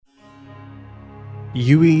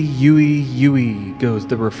Yui, Yui, Yui goes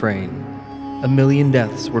the refrain. A million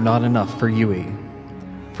deaths were not enough for Yui.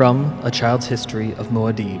 From A Child's History of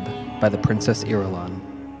Muad'Dib by the Princess Irulan.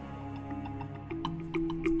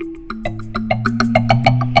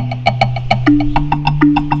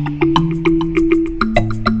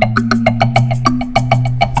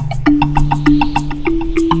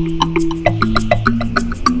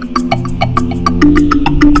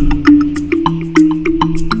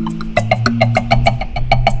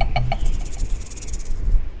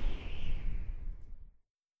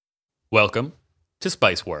 Welcome to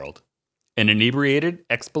Spice World, an inebriated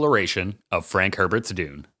exploration of Frank Herbert's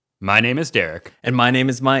Dune. My name is Derek. And my name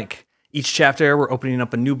is Mike. Each chapter, we're opening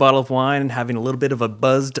up a new bottle of wine and having a little bit of a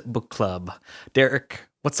buzzed book club. Derek,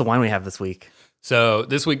 what's the wine we have this week? So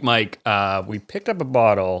this week, Mike, we picked up a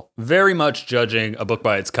bottle, very much judging a book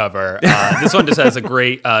by its cover. This one just has a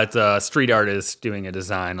great, it's a street artist doing a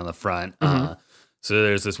design on the front. So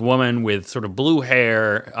there's this woman with sort of blue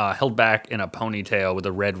hair held back in a ponytail with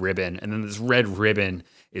a red ribbon. And then this red ribbon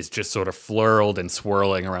is just sort of flurled and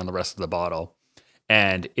swirling around the rest of the bottle.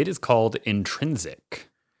 And it is called Intrinsic.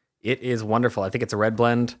 It is wonderful. I think it's a red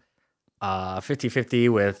blend, 50-50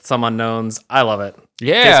 with some unknowns. I love it.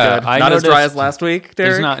 Yeah. Tastes good. I not as dry noticed- as last week,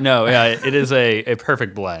 Derek. It's not, no, yeah, it is a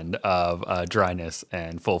perfect blend of dryness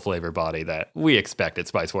and full flavor body that we expect at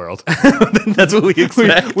Spice World. That's what we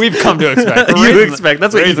expect. We've come to expect. You expect.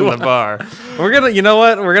 That's what you raising want. the bar. We're gonna, you know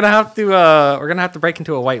what? We're gonna have to break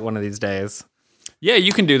into a white one of these days. Yeah,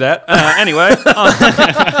 you can do that. Anyway,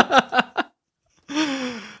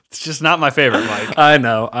 it's just not my favorite, Mike. I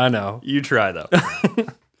know. You try though.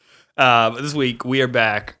 This week we are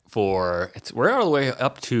back for we're all the way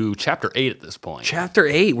up to chapter 8 at this point. Chapter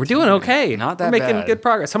 8. We're doing okay. Not that We're making bad. good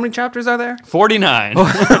progress. How many chapters are there? 49.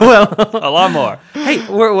 Well, A lot more. hey,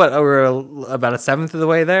 we're about a seventh of the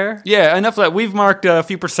way there. Yeah, enough of that. We've marked a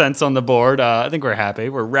few percents on the board. I think we're happy.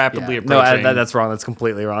 We're rapidly No, approaching. that's wrong. That's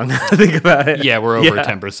completely wrong. Think about it. Yeah, we're over Yeah.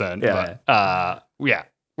 10%. Yeah. But yeah,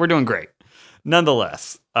 we're doing great.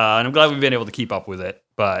 Nonetheless, and I'm glad we've been able to keep up with it.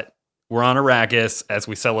 But we're on Arrakis, as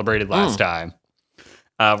we celebrated last time.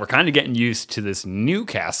 We're kind of getting used to this new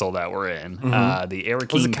castle that we're in, the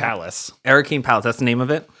Arakeen Palace. Arakeen Palace. That's the name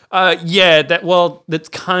of it. Yeah, that's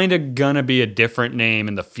kind of gonna be a different name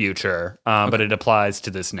in the future, but it applies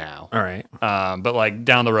to this now. All right. But like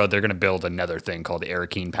down the road, they're gonna build another thing called the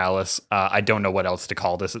Arakeen Palace. I don't know what else to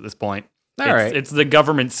call this at this point. Right. It's the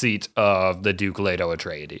government seat of the Duke Leto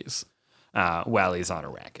Atreides while he's on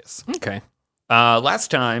Arrakis. Okay.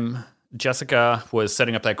 Last time, Jessica was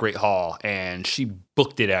setting up that great hall, and she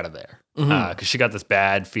booked it out of there because she got this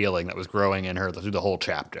bad feeling that was growing in her through the whole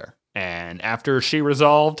chapter. And after she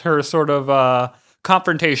resolved her sort of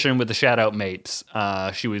confrontation with the Shadow mates,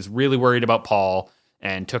 she was really worried about Paul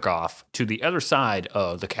and took off to the other side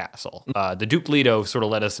of the castle. The Duke Leto sort of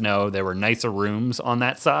let us know there were nicer rooms on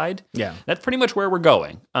that side. Yeah. That's pretty much where we're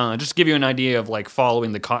going. Just to give you an idea of like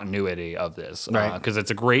following the continuity of this. Right. Because it's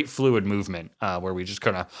a great fluid movement where we just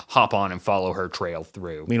kind of hop on and follow her trail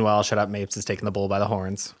through. Meanwhile, Shut Up Mapes is taking the bull by the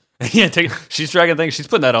horns. Yeah, she's dragging things. She's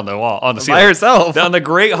putting that on the wall, on the By ceiling. herself. On the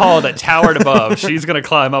great hall that towered above. She's going to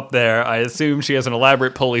climb up there. I assume she has an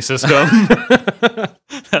elaborate pulley system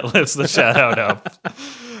that lifts the shadow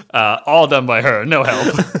up. All done by her, no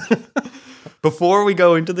help. Before we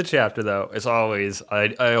go into the chapter, though, as always,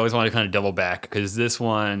 I always want to kind of double back because this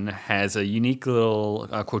one has a unique little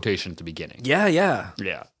quotation at the beginning. Yeah.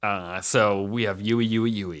 Yeah. So we have Yui,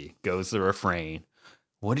 Yui, Yui goes the refrain.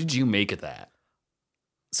 What did you make of that?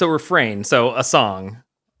 So refrain. So a song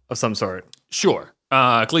of some sort. Sure.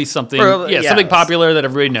 At least something, Or, something popular that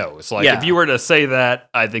everybody knows. Like, Yeah. if you were to say that,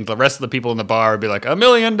 I think the rest of the people in the bar would be like,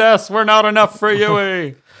 1,000,000 deaths were not enough for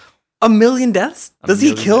Yui. 1,000,000 deaths? Does he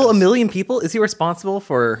million kill deaths. 1,000,000 people? Is he responsible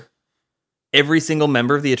for every single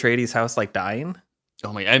member of the Atreides house like dying?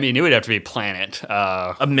 Oh my! I mean, it would have to be a planet.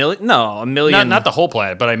 A million? No, a million. Not the whole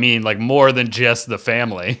planet, but I mean, like, more than just the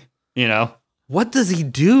family, you know? What does he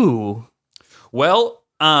do? Well,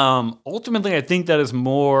 ultimately, I think that is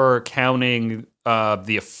more counting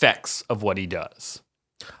the effects of what he does.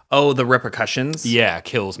 Oh, the repercussions? Yeah,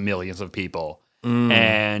 kills millions of people.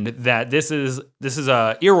 And that this is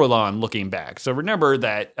Irulan looking back. So remember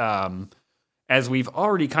that as we've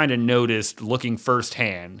already kind of noticed looking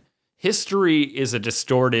firsthand, history is a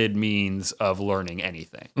distorted means of learning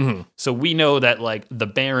anything. So we know that like the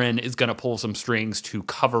Baron is going to pull some strings to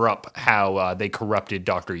cover up how they corrupted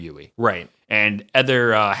Dr. Yui. Right. And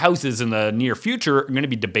other houses in the near future are going to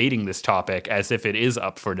be debating this topic as if it is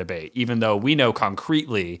up for debate, even though we know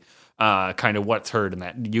concretely kind of what's heard and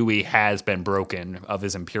that Yui has been broken of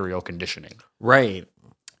his imperial conditioning. Right.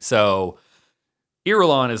 So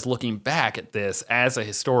Irulan is looking back at this as a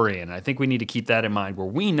historian. I think we need to keep that in mind, where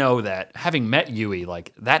we know that having met Yui,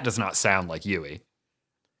 like, that does not sound like Yui.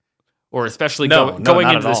 Or especially going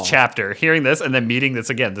into this chapter, hearing this and then meeting this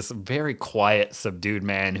again, this very quiet, subdued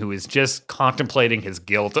man who is just contemplating his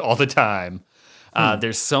guilt all the time.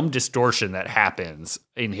 There's some distortion that happens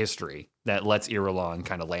in history that lets Irulan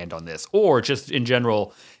kind of land on this. Or just in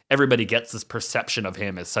general, everybody gets this perception of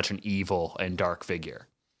him as such an evil and dark figure.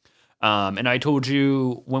 And I told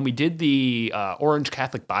you when we did the Orange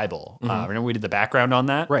Catholic Bible, remember we did the background on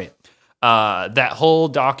that? Right. That whole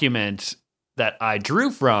document that I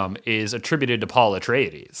drew from is attributed to Paul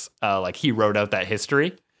Atreides. Like, he wrote out that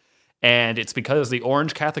history. And it's because the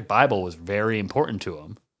Orange Catholic Bible was very important to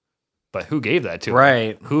him. But who gave that to him?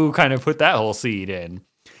 Right. Who kind of put that whole seed in?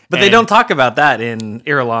 But they don't talk about that in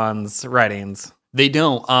Irulan's writings. They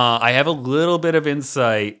don't. I have a little bit of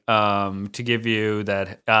insight to give you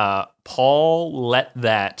that Paul let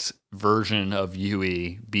that version of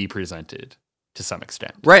Yui be presented to some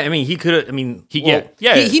extent. Right. I mean, he could have. I mean,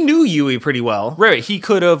 he knew Yui pretty well. Right. He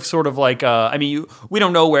could have sort of like. I mean, we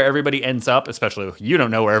don't know where everybody ends up, especially you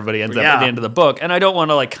don't know where everybody ends up at the end of the book, and I don't want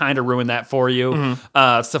to like kind of ruin that for you.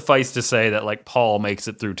 Suffice to say that like Paul makes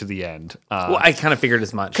it through to the end. Well, I kind of figured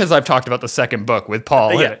as much because I've talked about the second book with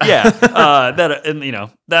Paul. That and you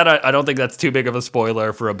know that I don't think that's too big of a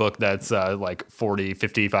spoiler for a book that's like 40,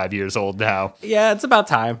 55 years old now. Yeah, it's about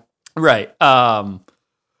time. Right.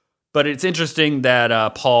 But it's interesting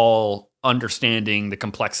that Paul, understanding the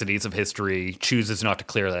complexities of history, chooses not to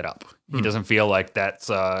clear that up. He doesn't feel like that's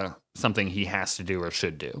something he has to do or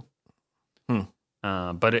should do.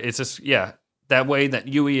 But it's just, that way that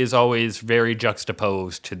Yui is always very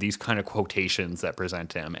juxtaposed to these kind of quotations that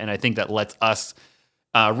present him. And I think that lets us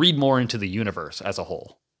read more into the universe as a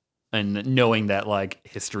whole. And knowing that, like,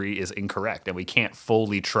 history is incorrect and we can't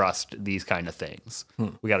fully trust these kind of things.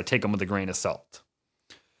 We got to take them with a grain of salt.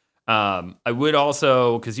 I would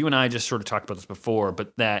also, because you and I just sort of talked about this before,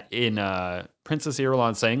 but that in Princess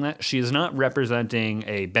Irulan saying that, she is not representing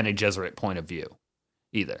a Bene Gesserit point of view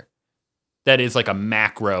either. That is like a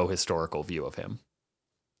macro historical view of him.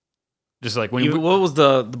 Just like when what was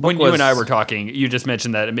the book when you and I were talking, you just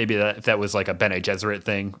mentioned that maybe that was like a Bene Gesserit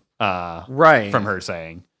thing, right? From her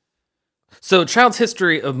saying. So, Child's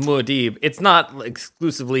History of Muad'Dib, it's not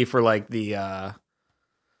exclusively for like the.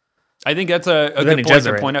 I think that's a good point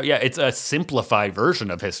to point out. Yeah, it's a simplified version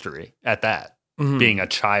of history at that. Being a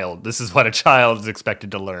child, this is what a child is expected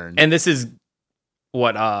to learn. And this is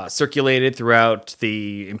what circulated throughout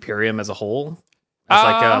the Imperium as a whole? As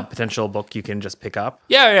like a potential book you can just pick up?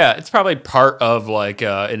 Yeah. It's probably part of like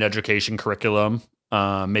an education curriculum,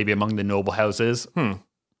 maybe among the noble houses.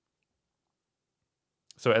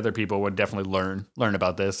 So other people would definitely learn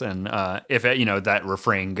about this, and if that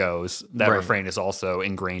refrain goes, that refrain is also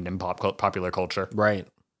ingrained in popular culture. Right.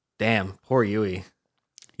 Damn, poor Yui.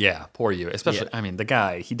 Yeah, poor Yui. Especially, I mean, the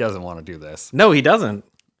guy, he doesn't want to do this. No, he doesn't.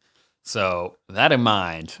 So that in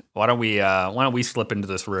mind, why don't we slip into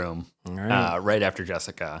this room right after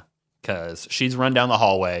Jessica, because she's run down the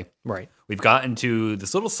hallway. Right. We've got into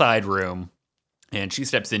this little side room, and she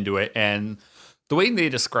steps into it, and the way they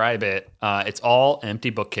describe it, it's all empty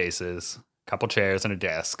bookcases, a couple chairs, and a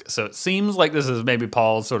desk. So it seems like this is maybe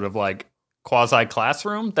Paul's sort of like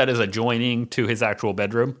quasi-classroom that is adjoining to his actual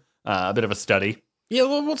bedroom, a bit of a study. Yeah,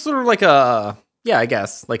 well, sort of like a, I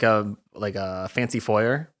guess, like a fancy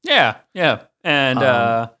foyer. Yeah. And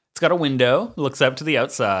it's got a window, looks up to the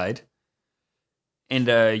outside. And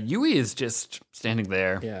Yui is just standing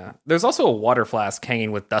there. Yeah. There's also a water flask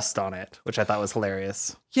hanging with dust on it, which I thought was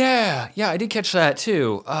hilarious. Yeah, I did catch that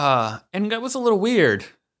too. And that was a little weird.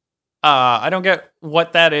 I don't get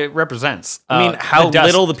what that it represents. I mean, how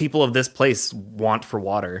little the people of this place want for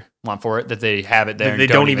water. Want for it, that they have it there. They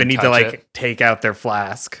don't even need to like take out their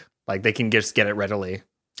flask. Like they can just get it readily.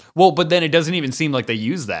 Well, but then it doesn't even seem like they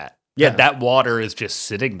use that. Yeah. That water is just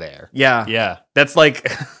sitting there. Yeah. That's like...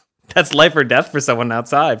 That's life or death for someone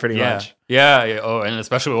outside, pretty much. Yeah. Oh, and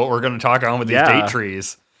especially what we're going to talk on with these date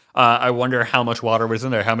trees. I wonder how much water was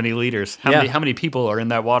in there. How many liters? How many people are in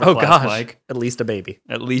that water flask, gosh. Mike? At least a baby.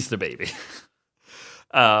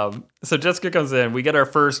 So Jessica comes in. We get our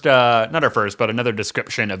first, not our first, but another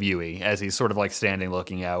description of Yui as he's sort of like standing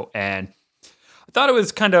looking out. And I thought it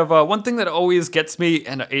was kind of one thing that always gets me,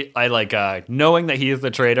 and I like knowing that he is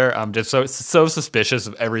the traitor. I'm just so suspicious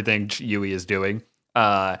of everything Yui is doing.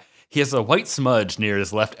 He has a white smudge near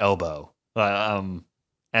his left elbow,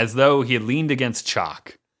 as though he had leaned against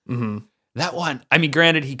chalk. Mm-hmm. That one, I mean,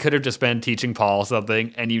 granted, he could have just been teaching Paul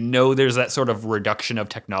something, and there's that sort of reduction of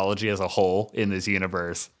technology as a whole in this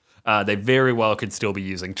universe. They very well could still be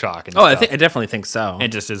using chalk. And I definitely think so.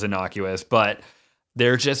 and just as innocuous, but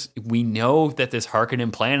we know that this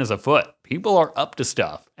Harkonnen plan is afoot. People are up to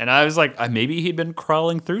stuff. And I was like, maybe he'd been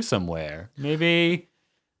crawling through somewhere. Maybe.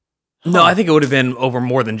 No, I think it would have been over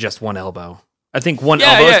more than just one elbow. I think one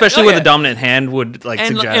elbow, especially with a dominant hand, would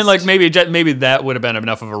suggest. And like maybe that would have been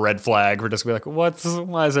enough of a red flag for just to be like,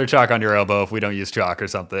 why is there chalk on your elbow if we don't use chalk or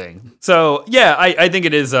something? So yeah, I think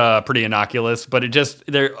it is pretty innocuous, but it just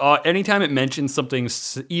anytime it mentions something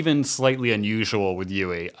even slightly unusual with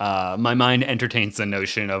Yui, my mind entertains the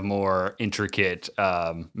notion of more intricate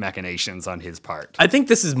machinations on his part. I think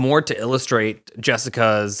this is more to illustrate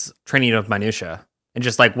Jessica's training of minutia. And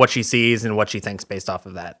just like what she sees and what she thinks based off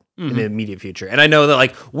of that in the immediate future. And I know that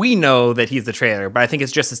like we know that he's the traitor, but I think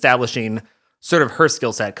it's just establishing sort of her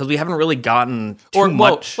skill set because we haven't really gotten too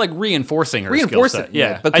much. Like reinforcing her skill set.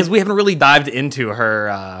 Yeah. Because we haven't really dived into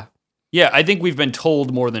her. I think we've been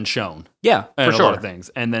told more than shown. Yeah, for sure. A lot of things.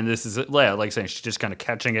 And then this is, like saying, she's just kind of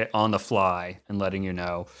catching it on the fly and letting you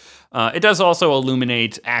know. It does also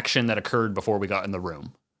illuminate action that occurred before we got in the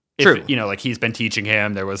room. True. Like he's been teaching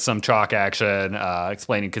him. There was some chalk action,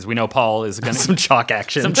 explaining, because we know Paul is going to... Some chalk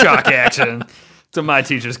action. Some chalk action. That's what my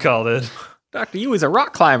teachers called it. Dr. Yu is a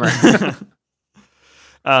rock climber.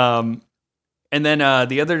 And then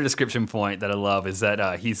the other description point that I love is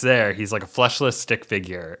that he's there. He's like a fleshless stick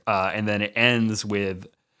figure. And then it ends with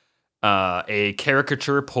a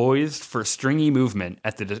caricature poised for stringy movement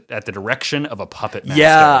at the direction of a puppet master.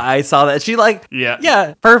 Yeah, I saw that. She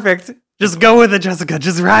yeah, perfect. Just go with it, Jessica.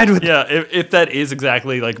 Just ride with it. Yeah, if that is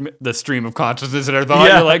exactly like the stream of consciousness in her thought,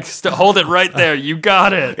 you're like, hold it right there. You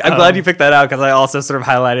got it. I'm glad you picked that out because I also sort of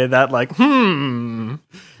highlighted that like, And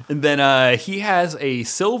then he has a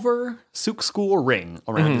silver Sook School ring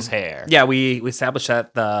around his hair. Yeah, we established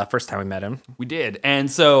that the first time we met him. We did.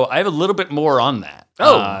 And so I have a little bit more on that.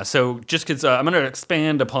 So just because I'm going to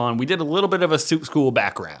expand upon, we did a little bit of a Sook School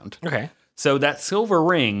background. Okay. So that silver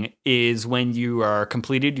ring is when you are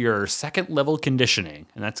completed your second level conditioning,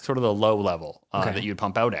 and that's sort of the low level that you'd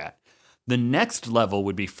pump out at. The next level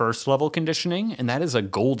would be first level conditioning, and that is a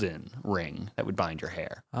golden ring that would bind your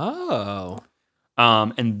hair. Oh.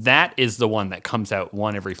 And that is the one that comes out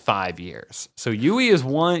one every 5 years. So Yui is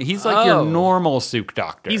one. He's like your normal Sook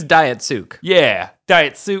doctor. He's Diet Sook. Yeah,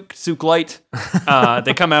 Diet Sook, Sook Light.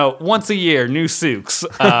 They come out once a year, new Sooks.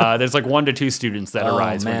 There's like 1 to 2 students that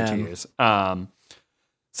arise every 2 years.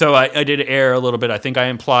 So I did err a little bit. I think I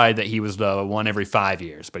implied that he was the one every 5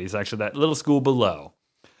 years, but he's actually that little school below.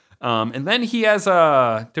 And then he has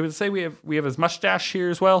did we say we have his mustache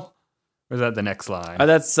here as well? Or is that the next line?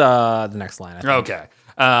 That's the next line, I think.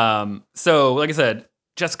 Okay. So, like I said,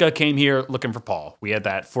 Jessica came here looking for Paul. We had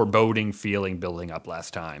that foreboding feeling building up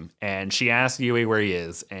last time. And she asked Yui where he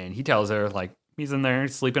is. And he tells her, like, he's in there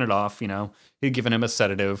sleeping it off, He'd given him a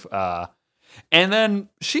sedative. And then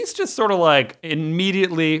she's just sort of like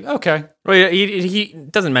immediately, okay. Well, yeah, he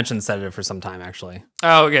doesn't mention the sedative for some time, actually.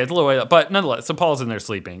 Oh, okay. It's a little way up. But nonetheless, so Paul's in there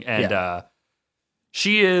sleeping. And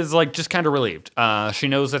she is like just kind of relieved. She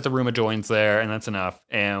knows that the room adjoins there, and that's enough.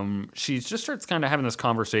 And she just starts kind of having this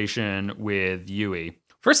conversation with Yui.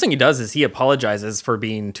 First thing he does is he apologizes for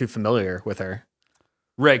being too familiar with her.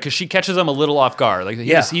 Right, because she catches him a little off guard. Like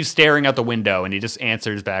he's staring out the window, and he just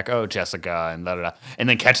answers back, "Oh, Jessica," and da-da-da, and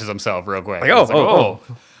then catches himself real quick. Like, oh.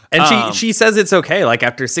 And she says it's okay. Like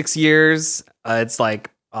after 6 years, it's like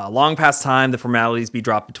long past time. The formalities be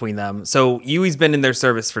dropped between them. So Yui's been in their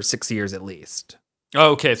service for 6 years at least.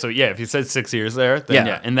 Okay, so yeah, if you said 6 years there, then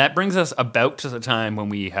yeah. And that brings us about to the time when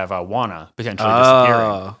we have Wana potentially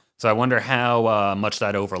disappearing. So I wonder how much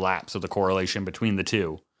that overlaps, so the correlation between the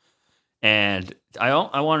two. And I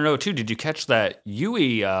want to know, too, did you catch that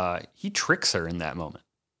Yui, he tricks her in that moment?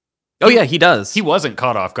 Oh, yeah, he does. He wasn't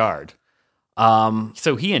caught off guard.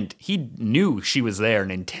 So he knew she was there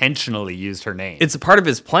and intentionally used her name. It's a part of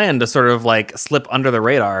his plan to sort of like slip under the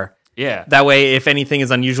radar. Yeah. That way, if anything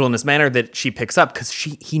is unusual in this manner, that she picks up because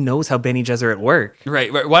he knows how Bene Gesserit work.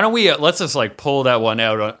 Right. Why don't we let's just like pull that one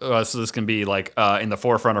out so this can be like in the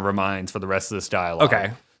forefront of our minds for the rest of this dialogue.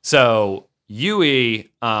 Okay. So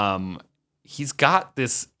Yui, he's got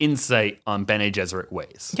this insight on Bene Gesserit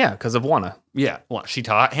ways. Yeah, because of Wana. Yeah, well, she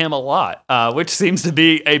taught him a lot, which seems to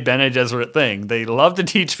be a Bene Gesserit thing. They love to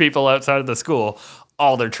teach people outside of the school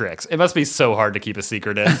all their tricks. It must be so hard to keep a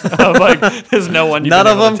secret in. Like, there's no one. None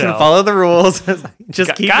of them can follow the rules.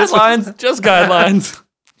 Just keep guidelines. Just guidelines.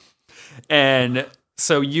 And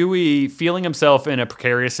so Yui, feeling himself in a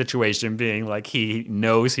precarious situation, being like he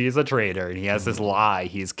knows he's a traitor and he has this lie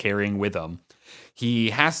he's carrying with him. He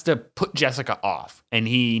has to put Jessica off, and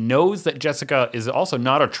he knows that Jessica is also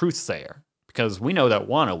not a truth sayer. because we know that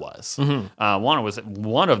Wana was. Wana was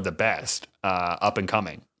one of the best up and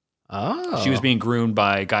coming. Oh. She was being groomed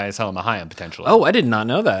by Gaius Helmahayim, potentially. Oh, I did not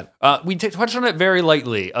know that. We touched on it very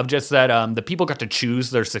lightly, of just that the people got to choose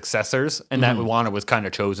their successors, and that Wana was kind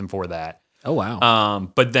of chosen for that. Oh, wow.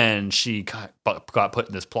 But then she got put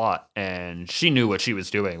in this plot, and she knew what she was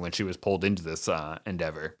doing when she was pulled into this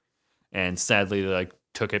endeavor. And sadly, like,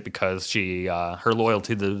 took it because she her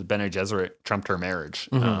loyalty to the Bene Gesserit trumped her marriage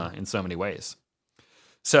in so many ways.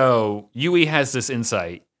 So Yui has this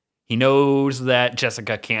insight. He knows that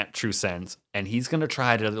Jessica can't true sense, and he's going to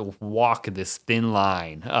try to walk this thin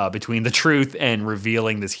line between the truth and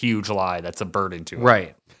revealing this huge lie that's a burden to him.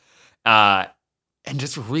 Right. And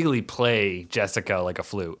just really play Jessica like a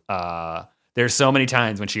flute. There's so many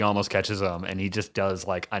times when she almost catches him, and he just does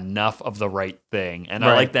like enough of the right thing. And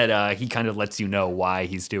I like that he kind of lets you know why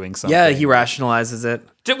he's doing something. Yeah, he rationalizes it.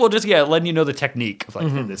 Well, just letting you know the technique of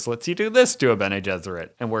like, this lets you do this to a Bene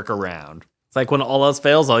Gesserit and work around. It's like when all else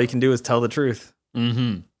fails, all you can do is tell the truth.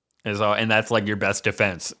 Mm-hmm. And that's like your best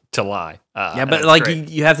defense to lie. Yeah, but like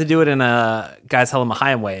you have to do it in a Gaius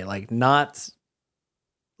Helmahayim way, like not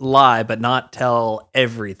lie, but not tell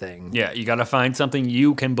everything. Yeah, you got to find something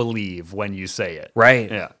you can believe when you say it.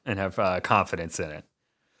 Right. Yeah, and have confidence in it.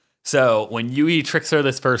 So when Yui tricks her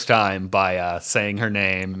this first time by saying her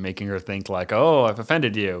name, making her think like, oh, I've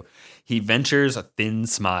offended you, he ventures a thin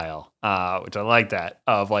smile, which I like that.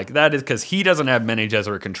 Of like, that is because he doesn't have Bene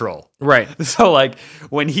Gesserit control. Right. So like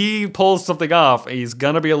when he pulls something off, he's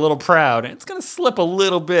going to be a little proud and it's going to slip a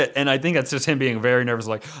little bit. And I think that's just him being very nervous.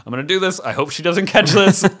 Like, I'm going to do this. I hope she doesn't catch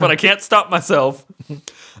this, but I can't stop myself.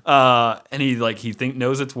 And he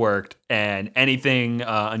knows it's worked, and anything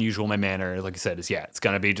unusual in my manner, like I said, is it's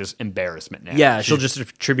gonna be just embarrassment now. Yeah, she'll just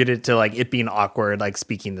attribute it to like it being awkward, like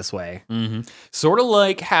speaking this way. Mm-hmm. Sort of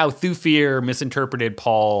like how Thufir misinterpreted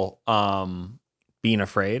Paul being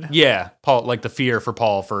afraid. Yeah, Paul, like the fear for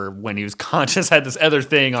Paul for when he was conscious had this other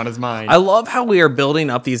thing on his mind. I love how we are building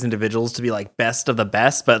up these individuals to be like best of the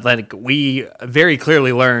best, but like we very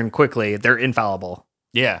clearly learn quickly they're infallible.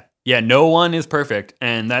 Yeah. Yeah, no one is perfect,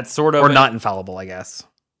 and that's sort of... Or not infallible, I guess.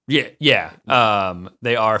 Yeah.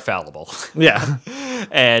 They are fallible. Yeah.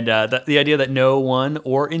 And the idea that no one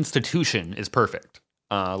or institution is perfect.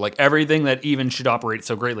 Like everything that even should operate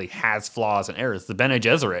so greatly has flaws and errors. The Bene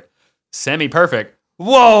Gesserit, semi-perfect.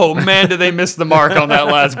 Whoa, man, did they miss the mark on that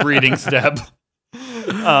last breeding step.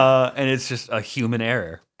 And it's just a human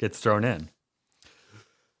error gets thrown in.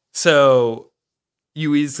 So...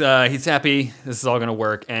 Yui's he's happy this is all gonna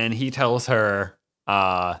work, and he tells her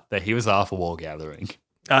that he was off a wool gathering.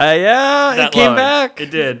 Yeah, it came back. It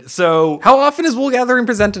did. So how often is wool gathering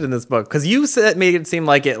presented in this book? Because you made it seem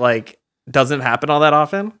like it like doesn't happen all that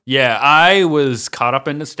often. Yeah, I was caught up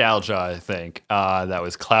in nostalgia. I think that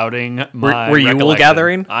was clouding my. Were you wool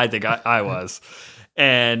gathering? I think I was,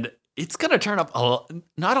 and it's gonna turn up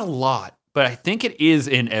not a lot. But I think it is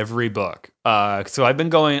in every book. So I've been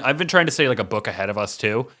trying to say like a book ahead of us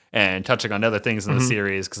too, and touching on other things in the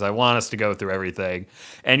series because I want us to go through everything.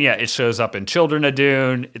 And yeah, it shows up in Children of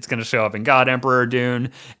Dune. It's going to show up in God Emperor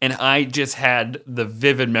Dune. And I just had the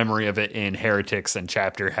vivid memory of it in Heretics and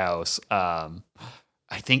Chapter House. I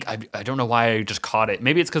think I don't know why I just caught it.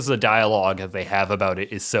 Maybe it's because the dialogue that they have about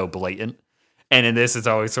it is so blatant. And in this, it's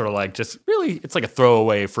always sort of like just really, it's like a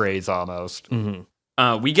throwaway phrase almost. Mm-hmm.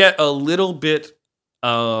 We get a little bit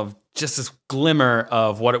of just this glimmer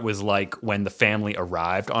of what it was like when the family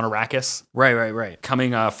arrived on Arrakis. Right.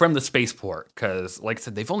 Coming from the spaceport, because like I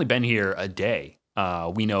said, they've only been here a day.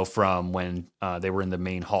 We know from when they were in the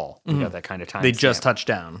main hall. We got that kind of time. They just touched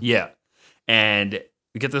down. Yeah. And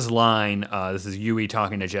we get this line. This is Yui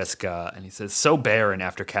talking to Jessica, and he says, "So barren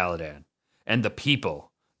after Caladan. And the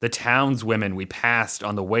people, the townswomen we passed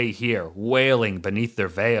on the way here, wailing beneath their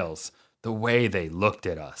veils. The way they looked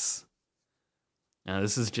at us." Now,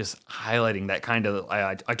 this is just highlighting that kind of...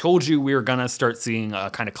 I told you we were going to start seeing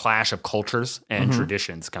a kind of clash of cultures and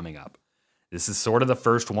traditions coming up. This is sort of the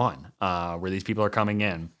first one where these people are coming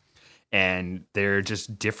in. And there are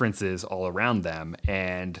just differences all around them.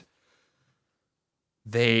 And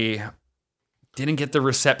they didn't get the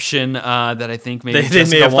reception that I think maybe they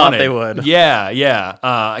may have thought they would. Yeah.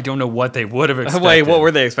 I don't know what they would have expected. Wait, what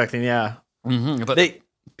were they expecting? Yeah. Mm-hmm. But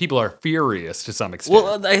people are furious to some extent.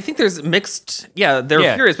 Well, I think there's mixed... Yeah,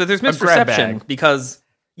 they're furious, but there's mixed reception because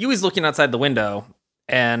Yui's looking outside the window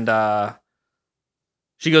and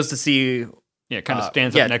she goes to see... Yeah, kind of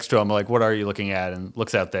stands up next to him like, what are you looking at? And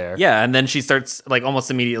looks out there. Yeah, and then she starts, like, almost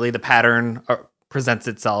immediately, the pattern presents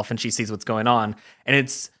itself and she sees what's going on. And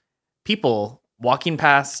it's people walking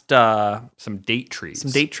past some date trees.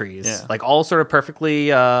 Yeah. like all sort of perfectly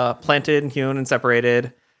planted and hewn and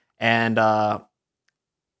separated, and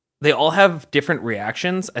they all have different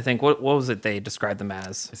reactions. I think what was it they described them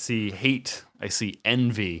as? I see hate, I see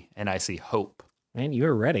envy, and I see hope. Man, you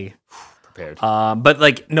were ready. Prepared. But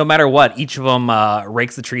like no matter what, each of them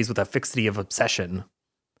rakes the trees with a fixity of obsession,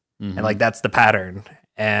 and like that's the pattern.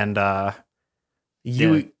 And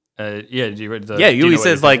Yui, do you read the? Yui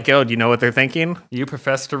says like, "Oh, do you know what they're thinking?" You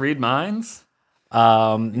profess to read minds.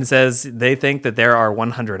 And says they think that there are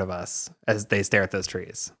 100 of us as they stare at those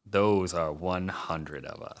trees. Those are 100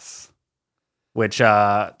 of us. Which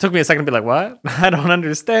took me a second to be like, what? I don't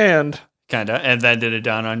understand. Kinda. And then did it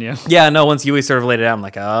dawn on you? Yeah, no, once Yui sort of laid it out, I'm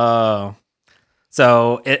like, oh.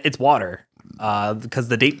 So it's water. Because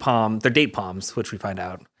they're date palms, which we find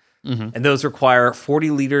out. Mm-hmm. And those require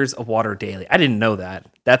 40 liters of water daily. I didn't know that.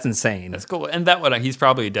 That's insane. That's cool. And that one, he's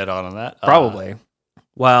probably dead on that. Probably.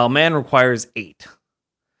 While man requires 8.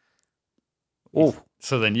 Oh.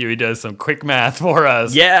 So then Yui does some quick math for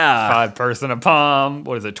us. Yeah. 5 person a palm.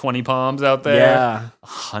 What is it, 20 palms out there? Yeah.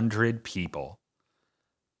 100 people.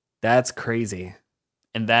 That's crazy.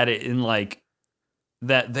 And that in like,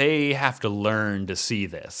 that they have to learn to see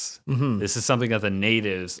this. Mm-hmm. This is something that the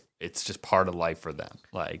natives, it's just part of life for them.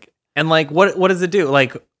 Like, and like, what does it do?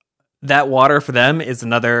 Like, that water for them is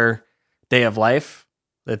another day of life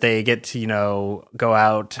that they get to, go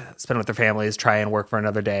out, spend with their families, try and work for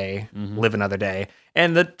another day, live another day.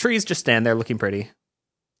 And the trees just stand there looking pretty.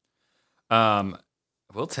 I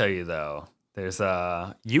will tell you though, there's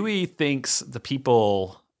Yui thinks the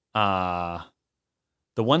people, the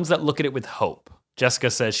ones that look at it with hope.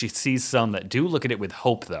 Jessica says she sees some that do look at it with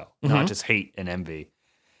hope though, not just hate and envy.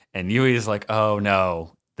 And Yui is like, oh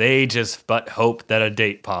no, they just but hope that a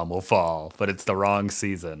date palm will fall, but it's the wrong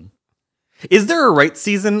season. Is there a right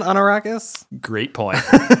season on Arrakis? Great point.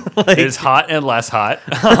 There's hot and less hot.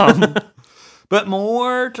 But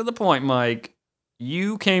more to the point, Mike,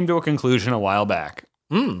 you came to a conclusion a while back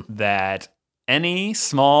that any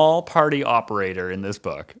small party operator in this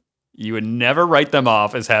book, you would never write them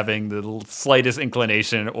off as having the slightest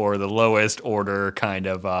inclination or the lowest order kind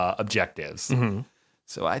of objectives. Mm-hmm.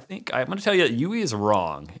 So I think I'm going to tell you that Yui is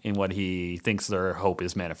wrong in what he thinks their hope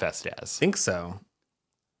is manifest as. Think so.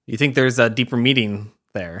 You think there's a deeper meaning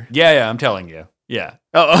there? Yeah, I'm telling you. Yeah.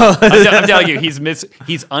 Oh, I'm telling you,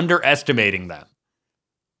 he's underestimating them.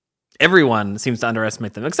 Everyone seems to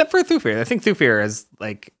underestimate them, except for Thufir. I think Thufir is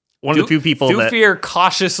like one of the few people Thufir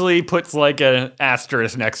cautiously puts like an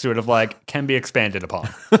asterisk next to it of like, can be expanded upon.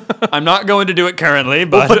 I'm not going to do it currently,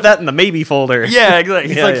 but we'll put that in the maybe folder. Yeah,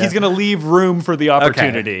 exactly. He's going to leave room for the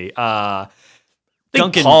opportunity. Okay.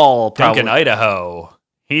 Duncan, Idaho.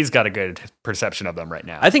 He's got a good perception of them right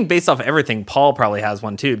now. I think based off everything, Paul probably has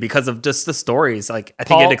one too because of just the stories. Like I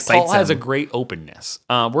think it excites him. Paul has a great openness.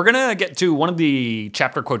 We're gonna get to one of the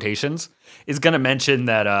chapter quotations. Is gonna mention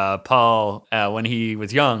that Paul, when he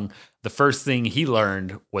was young, the first thing he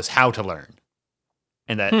learned was how to learn,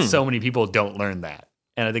 and that so many people don't learn that.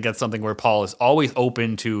 And I think that's something where Paul is always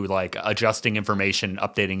open to like adjusting information,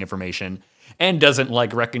 updating information, and doesn't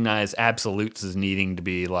like recognize absolutes as needing to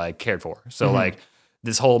be like cared for. So like.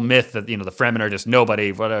 This whole myth that, the Fremen are just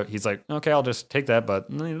nobody, whatever. He's like, okay, I'll just take that, but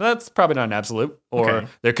that's probably not an absolute. Or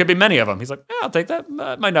there could be many of them. He's like, yeah, I'll take that.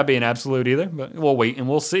 That might not be an absolute either, but we'll wait and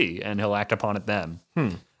we'll see. And he'll act upon it then.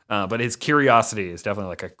 But his curiosity is definitely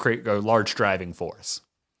like a large driving force.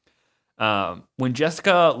 When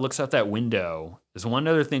Jessica looks out that window, there's one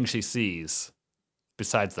other thing she sees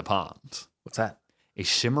besides the palms. What's that? A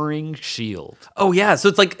shimmering shield. Oh, yeah. So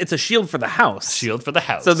it's a shield for the house. Shield for the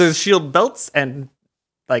house. So there's shield belts and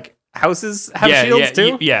like houses have shields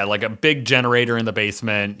too? Yeah, like a big generator in the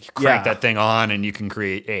basement. You crank that thing on and you can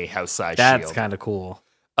create a house-sized shield. That's kind of cool.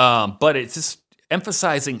 But it's just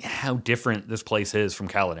emphasizing how different this place is from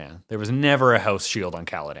Caladan. There was never a house shield on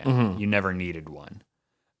Caladan. You never needed one.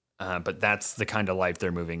 But that's the kind of life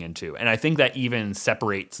they're moving into. And I think that even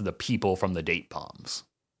separates the people from the date palms.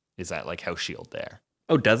 Is that like house shield there?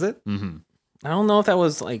 Oh, does it? Mm-hmm. I don't know if that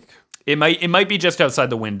was like... It might be just outside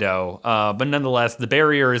the window, but nonetheless, the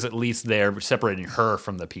barrier is at least there, separating her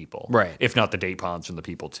from the people, right? If not the date palms from the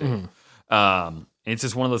people too. It's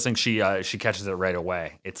just one of those things. She catches it right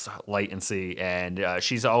away. It's light and see, and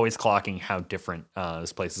she's always clocking how different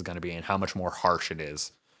this place is going to be and how much more harsh it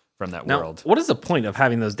is from that world. What is the point of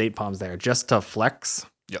having those date palms there? Just to flex?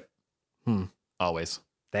 Yep. Always.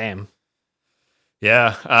 Damn.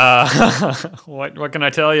 Yeah. What can I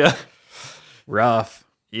tell you? Rough.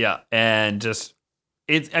 Yeah, and just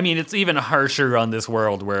it's even harsher on this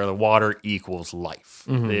world where the water equals life.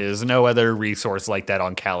 There's no other resource like that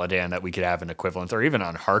on Caladan that we could have an equivalent, or even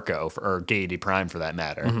on Harco or Deity Prime for that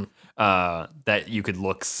matter, that you could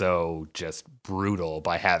look so just brutal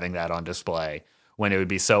by having that on display when it would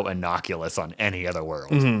be so innocuous on any other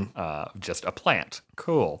world. Just a plant.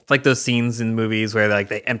 Cool. It's like those scenes in movies where like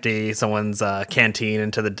they empty someone's canteen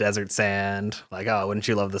into the desert sand. Like, oh, wouldn't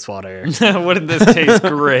you love this water? Wouldn't this taste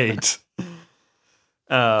great?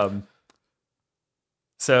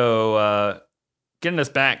 So getting us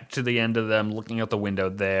back to the end of them looking out the window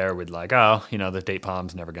there with like, oh, the date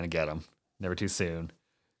palm's never going to get them. Never too soon.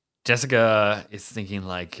 Jessica is thinking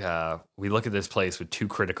like, we look at this place with too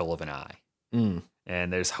critical of an eye.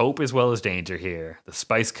 And there's hope as well as danger here. The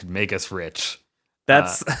spice could make us rich.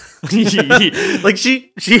 That's like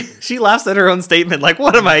she laughs at her own statement. Like,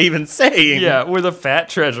 what am I even saying? Yeah, with a fat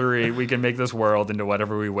treasury, we can make this world into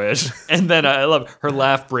whatever we wish. And then I love her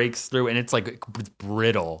laugh breaks through, and it's like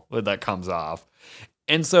brittle when that comes off.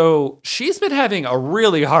 And so she's been having a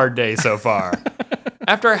really hard day so far.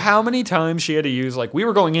 After how many times she had to use, like, we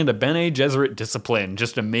were going into Bene Gesserit discipline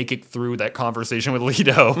just to make it through that conversation with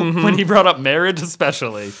Leto when he brought up marriage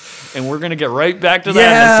especially. And we're going to get right back to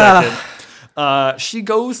that in a second. She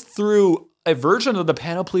goes through a version of the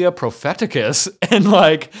Panoplia Propheticus and,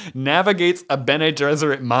 like, navigates a Bene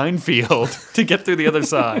Gesserit minefield to get through the other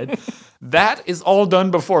side. That is all done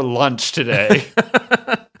before lunch today.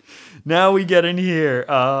 Now we get in here.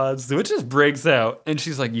 Switch just breaks out, and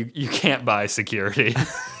she's like, you can't buy security.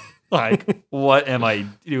 Like, what am I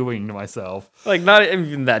doing to myself? Like, not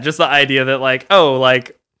even that. Just the idea that, like, oh,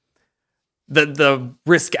 like, the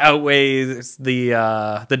risk outweighs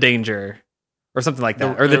the danger. Or something like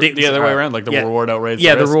that. Or the other way around, like the reward outweighs the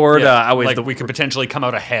risk. The reward outweighs like we could potentially come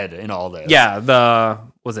out ahead in all this. Yeah, the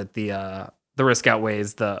risk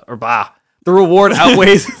outweighs the reward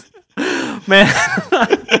outweighs. Man,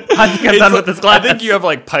 I think I'm done with this class. I think you have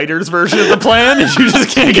like Piter's version of the plan and you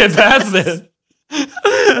just can't get past it.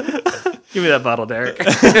 Give me that bottle, Derek.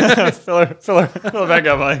 Fill her back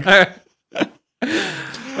up, Mike. Right.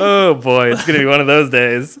 Oh boy, it's gonna be one of those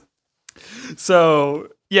days. So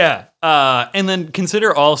yeah, and then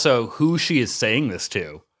consider also who she is saying this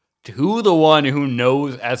to who the one who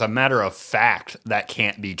knows as a matter of fact that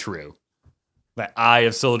can't be true. That I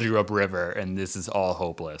have sold you upriver and this is all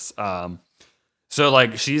hopeless. So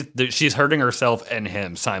like she's hurting herself and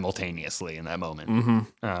him simultaneously in that moment,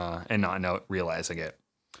 and not realizing it.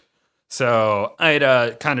 So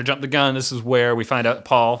I'd kind of jumped the gun. This is where we find out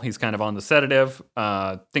Paul, he's kind of on the sedative.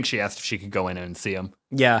 I think she asked if she could go in and see him.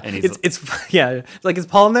 Yeah, and it's like, is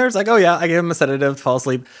Paul in there? It's like, oh yeah, I gave him a sedative to fall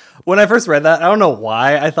asleep. When I first read that, I don't know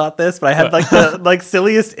why I thought this, but I had like the like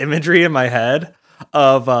silliest imagery in my head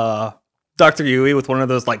of Dr. Yui with one of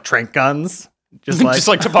those like trank guns. Just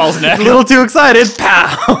like to Paul's neck. A little too excited.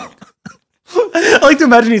 Pow! I like to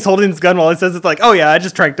imagine he's holding his gun while he says it's like, oh yeah, I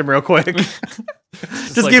just tranked him real quick.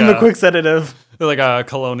 just like give him a quick sedative. Like a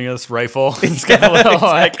Colonius rifle. He's got a little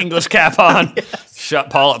like English cap on. Yes. Shot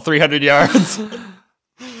Paul at 300 yards.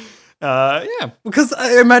 Yeah. Because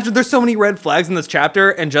I imagine there's so many red flags in this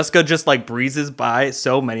chapter and Jessica just like breezes by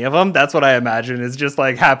so many of them. That's what I imagine is just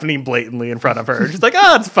like happening blatantly in front of her. Just like,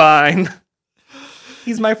 oh, it's fine.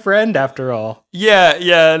 He's my friend after all. Yeah,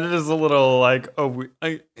 it is a little like,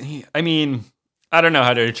 I mean, I don't know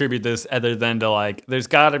how to attribute this other than to like, there's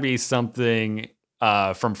got to be something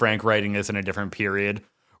from Frank writing this in a different period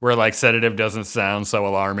where like sedative doesn't sound so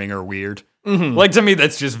alarming or weird. Mm-hmm. Like to me,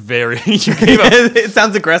 that's just very. It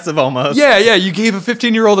sounds aggressive almost. Yeah, you gave a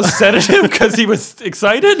 15-year-old a sedative because he was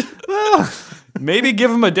excited. Well, maybe give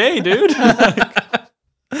him a day, dude.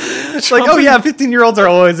 It's like, oh yeah, 15-year-olds are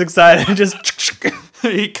always excited. Just.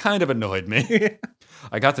 He kind of annoyed me.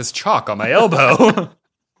 I got this chalk on my elbow.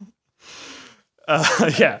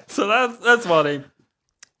 Yeah, so that's funny.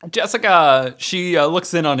 Jessica, she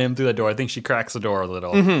looks in on him through the door. I think she cracks the door a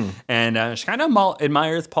little. Mm-hmm. And she kind of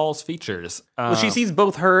admires Paul's features. Well, she sees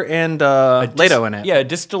both her and Leto in it. Yeah, a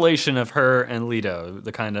distillation of her and Leto.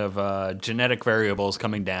 The kind of genetic variables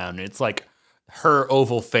coming down. It's like her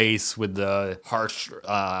oval face with the harsh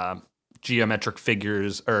geometric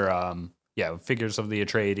figures, or figures of the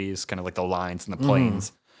Atreides, kind of like the lines and the planes.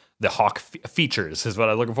 Mm. The hawk features is what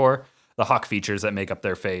I'm looking for. The hawk features that make up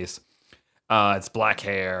their face. It's black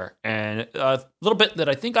hair. And a little bit that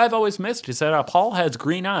I think I've always missed is that Paul has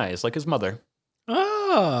green eyes, like his mother.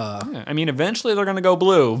 Oh. Yeah, I mean, eventually they're going to go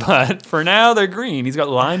blue, but for now they're green. He's got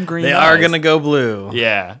lime green eyes. They are going to go blue.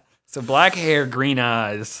 Yeah. So black hair, green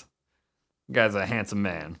eyes. The guy's a handsome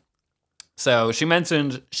man. So she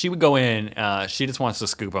mentioned she would go in. She just wants to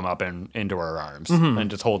scoop him up into her arms and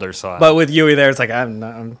just hold her son. But with Yui there, it's like, I'm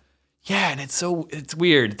not. Yeah, and it's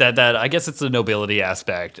weird that I guess it's the nobility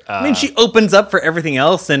aspect. I mean, she opens up for everything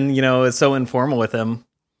else and, is so informal with him.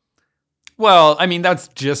 Well, I mean, that's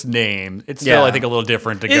just name. It's still, I think, a little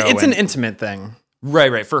different to go. It's an intimate thing.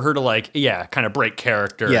 Right. For her to kind of break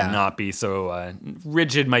character and Yeah. not be so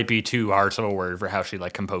rigid might be too harsh of a word for how she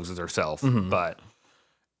composes herself. But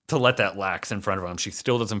to let that lax in front of him, she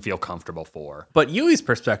still doesn't feel comfortable for. But Yui's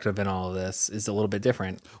perspective in all of this is a little bit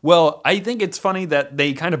different. Well, I think it's funny that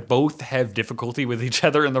they kind of both have difficulty with each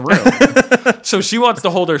other in the room. So she wants to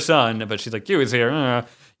hold her son, but she's like, Yui's here.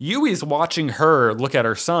 Yui's watching her look at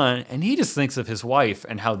her son, and he just thinks of his wife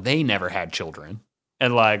and how they never had children.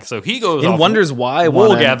 And so he goes And off wonder why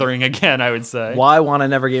wool gathering again, I would say. Why Wana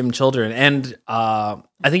never gave him children. And I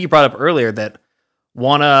think you brought up earlier that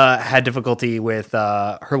Wana had difficulty with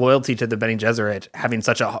her loyalty to the Bene Gesserit having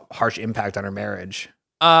such a harsh impact on her marriage.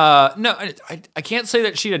 No, I can't say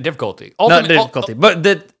that she had difficulty. Not difficulty, but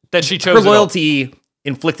that she chose her loyalty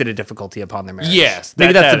inflicted a difficulty upon their marriage. Yes,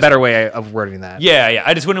 maybe that's that a better way of wording that. Yeah.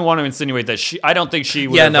 I just wouldn't want to insinuate that she. I don't think she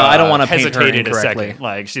would. Yeah, no, I don't want to hesitated paint her a incorrectly.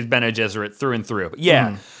 second. She's Bene Gesserit through and through. But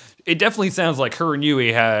yeah, it definitely sounds like her and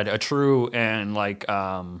Yui had a true and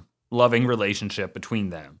loving relationship between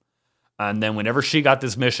them. And then whenever she got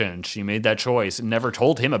this mission, she made that choice and never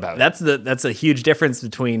told him about it. That's a huge difference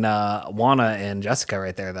between Wana and Jessica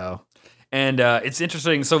right there, though. And it's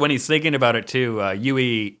interesting. So when he's thinking about it too,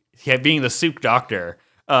 Yui being the Suk doctor,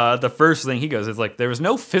 the first thing he goes is there was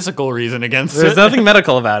no physical reason against There's it. nothing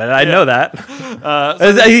medical about it. I know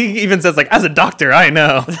that. He even says as a doctor, I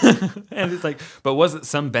know. And it's but was it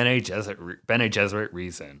some Bene Gesserit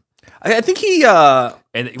reason? I think he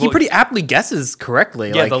pretty aptly guesses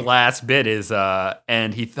correctly. Yeah, the last bit is,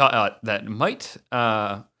 and he thought that might,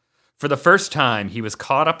 for the first time, he was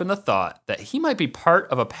caught up in the thought that he might be part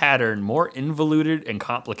of a pattern more involuted and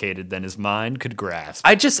complicated than his mind could grasp.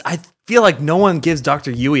 I feel like no one gives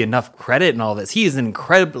Dr. Yui enough credit in all this. He is an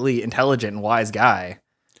incredibly intelligent and wise guy.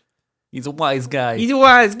 He's a wise guy.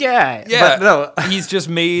 Yeah. But no. He's just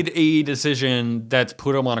made a decision that's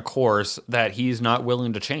put him on a course that he's not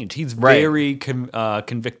willing to change. He's very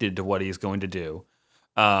convicted to what he's going to do.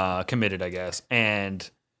 Committed, I guess. And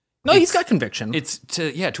no, he's got conviction. It's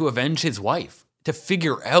to avenge his wife, to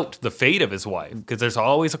figure out the fate of his wife, because there's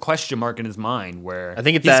always a question mark in his mind where I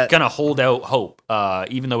think he's going to hold out hope,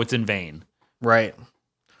 even though it's in vain. Right.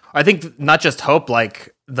 I think not just hope,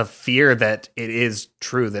 the fear that it is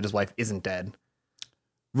true that his wife isn't dead.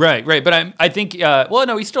 Right. But I think,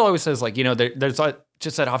 no, he still always says, there's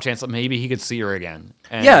just that off chance that maybe he could see her again.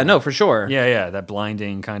 And yeah, no, for sure. Yeah, that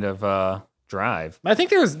blinding kind of drive. I think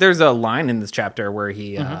there's a line in this chapter where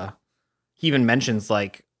he even mentions,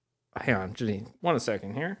 hang on, just one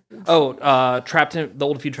second here. Oh, the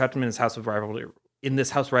old feud trapped him in his house of rivalry. In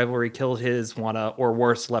this house rivalry, killed his Wana, or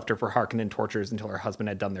worse, left her for Harkonnen tortures until her husband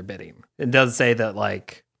had done their bidding. It does say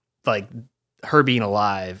that her being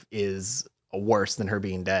alive is worse than her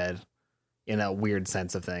being dead, in a weird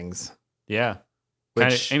sense of things. Yeah,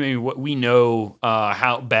 Which we know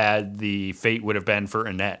how bad the fate would have been for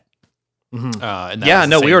Annette.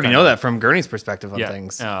 Mm-hmm. We already know that from Gurney's perspective on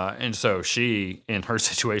things. And so she, in her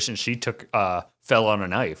situation, she fell on a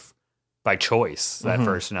knife by choice that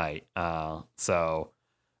first night. So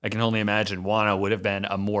I can only imagine Wana would have been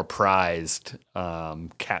a more prized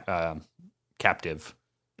captive.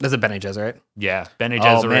 That's a Bene Gesserit. Yeah, Bene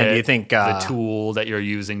Gesserit. Oh man, do you think the tool that you're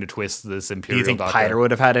using to twist this Imperial? Do you think doctor. Piter would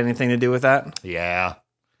have had anything to do with that? Yeah,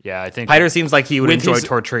 I think Piter seems like he would enjoy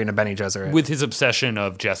torturing a Bene Gesserit with his obsession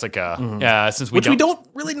of Jessica. Since we don't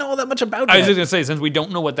really know that much about. I was just gonna say, since we don't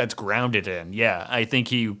know what that's grounded in. Yeah, I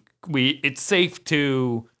think it's safe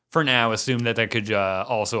to, for now, assume that could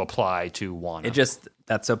also apply to Wana.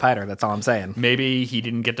 That's so Piter. That's all I'm saying. Maybe he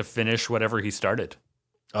didn't get to finish whatever he started.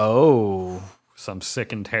 Oh. Some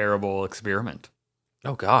sick and terrible experiment.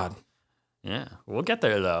 Oh, God. Yeah, we'll get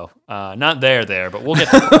there, though. Not there, but we'll get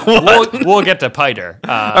we'll get to Piter.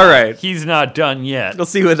 All right. He's not done yet. We'll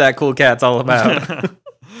see what that cool cat's all about.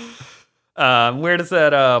 Where does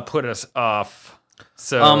that put us off?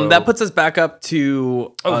 So that puts us back up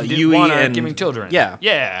to Yui and giving children.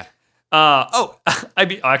 Yeah.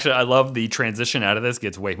 Actually, I love the transition out of this.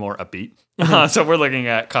 Gets way more upbeat. So we're looking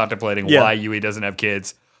at contemplating why Yui doesn't have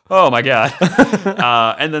kids. Oh my God.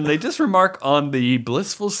 And then they just remark on the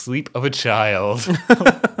blissful sleep of a child.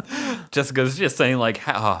 Jessica's just saying like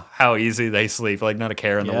how easy they sleep, like not a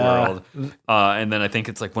care in the world. And then I think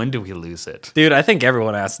it's like, when do we lose it? Dude, I think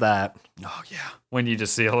everyone asked that. Oh yeah, when you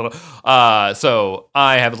just see a little. So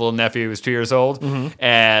I have a little nephew who's 2 years old,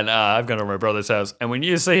 and I've gone over to my brother's house, and when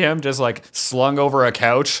you see him just like slung over a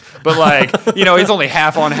couch, but like he's only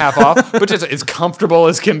half on, half off, but just as comfortable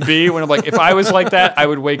as can be. When I'm like, if I was like that, I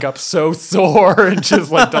would wake up so sore and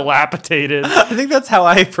just like dilapidated. I think that's how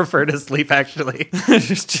I prefer to sleep, actually.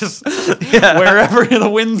 just wherever the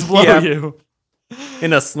winds blow you.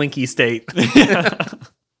 In a slinky state.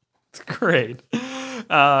 It's great.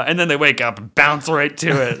 And then they wake up and bounce right to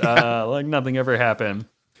it like nothing ever happened.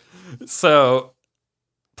 So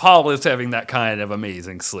Paul is having that kind of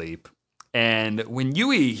amazing sleep. And when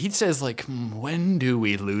Yui, he says like, when do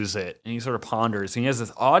we lose it? And he sort of ponders. And he has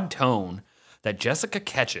this odd tone that Jessica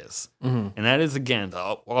catches. And that is, again,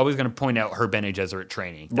 always going to point out her Bene Gesserit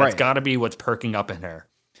training. That's got to be what's perking up in her.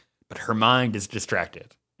 But her mind is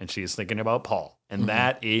distracted. And she's thinking about Paul. And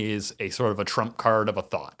that is a sort of a trump card of a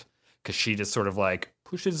thought. Because she just sort of like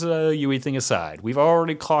pushes the Yui thing aside. We've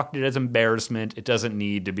already clocked it as embarrassment. It doesn't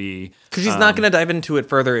need to be. Because she's not going to dive into it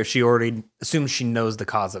further if she already assumes she knows the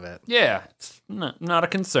cause of it. Yeah, it's not a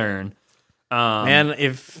concern. And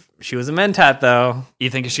if she was a Mentat, though, you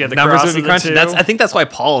think if she had the numbers cross would be of the crunched. two? I think that's why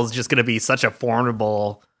Paul is just going to be such a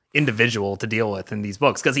formidable individual to deal with in these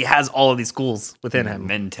books, because he has all of these schools within him.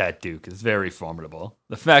 Mentat Duke is very formidable.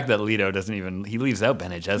 The fact that Leto he leaves out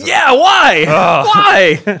Bene Gesserit. Yeah, why?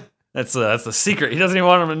 Why? That's the secret. He doesn't even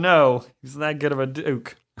want him to know. He's that good of a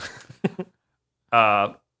duke.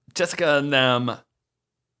 Jessica and them,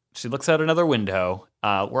 she looks out another window.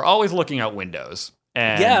 We're always looking out windows.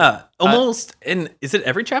 And almost. And is it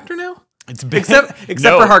every chapter now? It's big. Except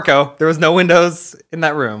for Harko. There was no windows in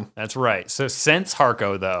that room. That's right. So since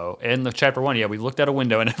Harko, though, in the chapter 1, we looked out a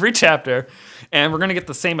window in every chapter, and we're going to get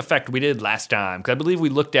the same effect we did last time. Because I believe we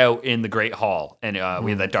looked out in the Great Hall, and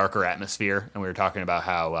we had that darker atmosphere, and we were talking about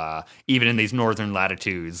how even in these northern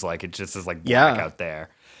latitudes, like it just is like black out there.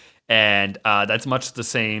 And that's much the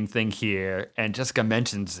same thing here. And Jessica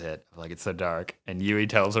mentions it, like it's so dark. And Yui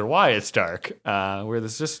tells her why it's dark, where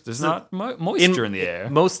there's not moisture in the air.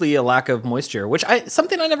 Mostly a lack of moisture, which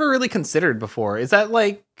something I never really considered before. Is that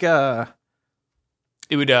like... It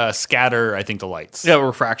would scatter, I think, the lights. Yeah,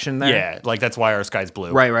 refraction there? Yeah, like that's why our sky's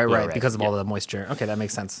blue. Right. Because of all the moisture. Okay, that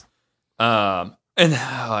makes sense. And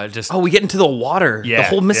we get into the water. Yeah, the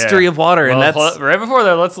whole mystery of water. Well, and that's right before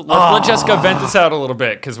that, let's let Jessica vent this out a little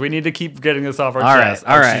bit, because we need to keep getting this off our chest.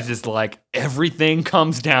 All right. She's just like, everything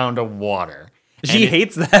comes down to water. She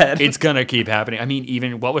hates that. It's gonna keep happening. I mean,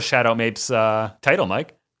 even what was Shadow Mape's title,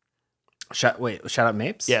 Mike? Shout out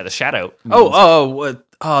Mapes? Yeah, the Shadow.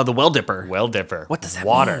 The Well Dipper. Well Dipper. What does that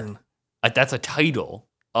water mean? That's a title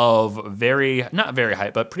of not very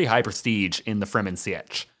high, but pretty high prestige in the Fremen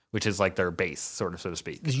Sietch, which is like their base, sort of, so to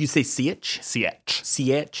speak. Did you say Sietch? Sietch.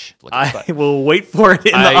 Sietch. I will wait for it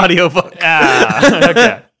in the audiobook.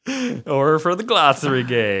 Okay. Or for the glossary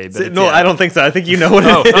game. I don't think so. I think you know what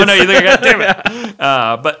it is. Oh, no, you think I got damn it.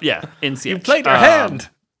 But yeah, in Sietch. You played your hand.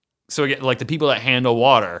 So again, like the people that handle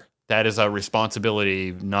water, that is a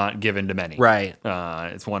responsibility not given to many. Right.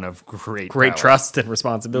 It's one of great trust and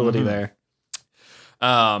responsibility there.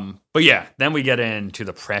 But yeah, then we get into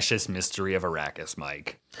the precious mystery of Arrakis,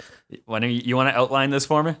 Mike. You want to outline this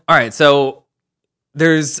for me? All right, so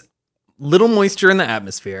there's little moisture in the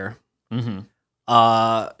atmosphere.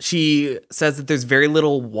 She says that there's very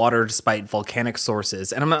little water despite volcanic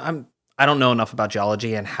sources, and I don't know enough about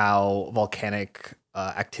geology and how volcanic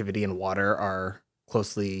activity and water are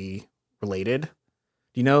closely related. Do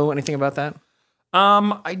you know anything about that?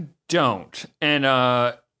 I don't. And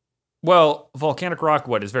volcanic rock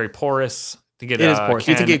is very porous. It is porous.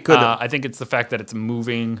 You think it could? I think it's the fact that it's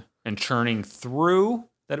moving and churning through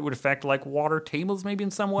that it would affect like water tables maybe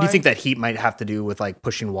in some way. Do you think that heat might have to do with like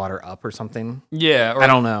pushing water up or something? Yeah, or I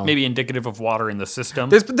don't know. Maybe indicative of water in the system.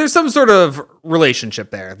 There's some sort of relationship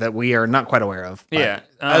there that we are not quite aware of. Yeah,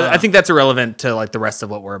 I think that's irrelevant to like the rest of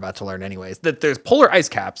what we're about to learn, anyways. That there's polar ice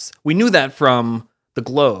caps. We knew that from the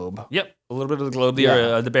globe. Yep, a little bit of the globe.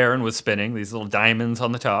 The Baron was spinning these little diamonds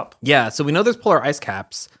on the top. Yeah, so we know there's polar ice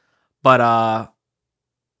caps, but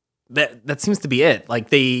that seems to be it. Like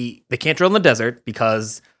they can't drill in the desert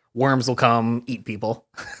because worms will come eat people,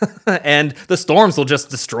 and the storms will just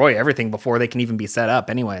destroy everything before they can even be set up.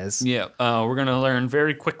 Anyways, yeah, we're gonna learn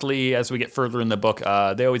very quickly as we get further in the book.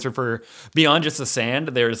 They always refer beyond just the sand.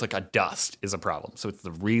 There's like a dust is a problem. So it's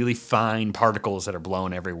the really fine particles that are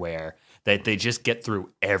blown everywhere that they just get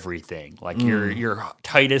through everything. Like your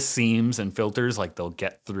tightest seams and filters, like they'll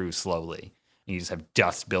get through slowly. And you just have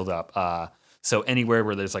dust build up. So anywhere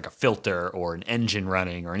where there's like a filter or an engine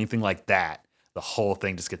running or anything like that, the whole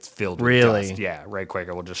thing just gets filled with dust. Yeah, Ray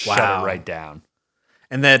Quaker will just shut it right down.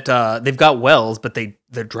 And that they've got wells, but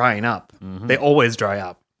they're drying up. They always dry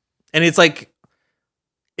up. And it's like,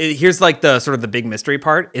 here's like the sort of the big mystery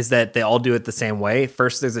part is that they all do it the same way.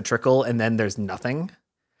 First there's a trickle and then there's nothing.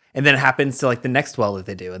 And then it happens to like the next well that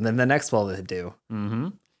they do, and then the next well that they do.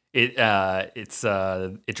 It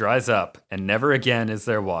dries up, and never again is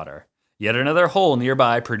there water. Yet another hole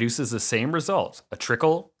nearby produces the same result, a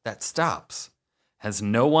trickle that stops. Has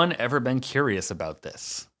no one ever been curious about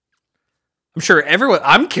this? I'm sure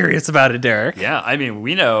I'm curious about it, Derek. Yeah, I mean,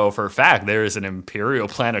 we know for a fact there is an imperial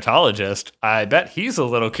planetologist. I bet he's a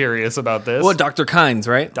little curious about this. Well, Dr. Kynes,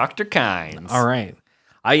 right? Dr. Kynes. All right.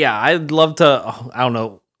 I'd love to, I don't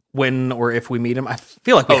know when or if we meet him. I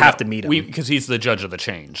feel like we have to meet him. Because he's the judge of the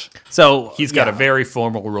change. So he's got a very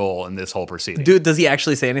formal role in this whole proceeding. Dude, does he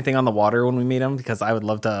actually say anything on the water when we meet him? Because I would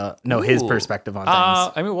love to know his perspective on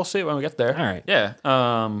things. I mean, we'll see when we get there. All right.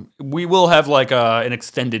 Yeah. We will have like an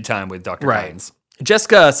extended time with Dr. Kynes.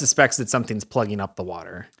 Jessica suspects that something's plugging up the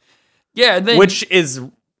water. Yeah. Which is,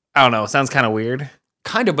 I don't know, sounds kind of weird.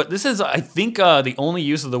 Kind of, but this is, I think, the only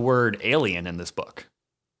use of the word alien in this book.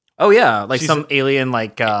 Oh, yeah. Like some alien,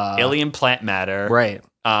 like... alien plant matter. Right.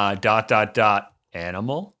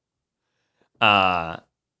 Animal. And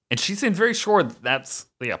she seems very sure that's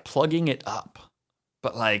plugging it up.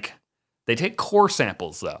 But, like, they take core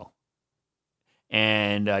samples, though.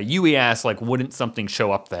 And Yui asks, like, wouldn't something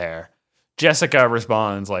show up there? Jessica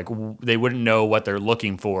responds, like, they wouldn't know what they're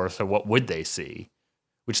looking for, so what would they see?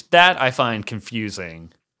 Which that I find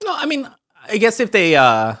confusing. No, I mean, I guess if they...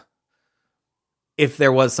 if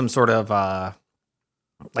there was some sort of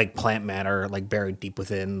like plant matter like buried deep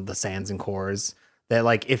within the sands and cores, that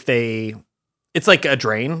like if they, it's like a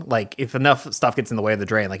drain, like if enough stuff gets in the way of the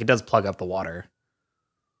drain, like it does plug up the water.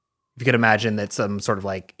 If you could imagine that some sort of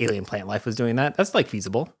like alien plant life was doing that, that's like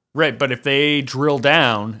feasible. Right, but if they drill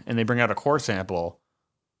down and they bring out a core sample,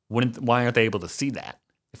 why aren't they able to see that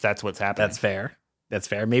if that's what's happening? That's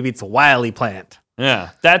fair. Maybe it's a wily plant. Yeah,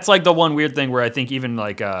 that's like the one weird thing where I think even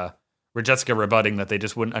like where Jessica rebutting that they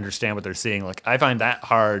just wouldn't understand what they're seeing. Like, I find that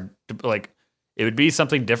hard to, like, it would be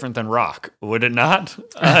something different than rock, would it not?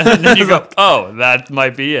 And then you go, oh, that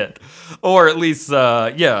might be it. Or at least,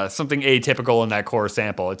 something atypical in that core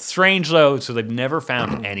sample. It's strange, though, so they've never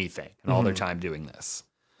found anything in all their time doing this.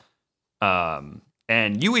 And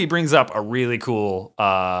Yui brings up a really cool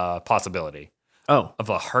possibility of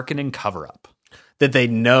a Harkonnen cover-up. That they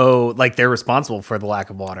know, like, they're responsible for the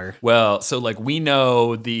lack of water. Well, so, like, we know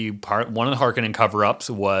one of the Harkonnen cover-ups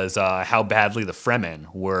was how badly the Fremen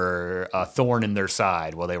were a thorn in their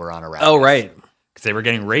side while they were on Arrakis. Oh, right. Because they were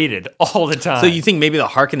getting raided all the time. So you think maybe the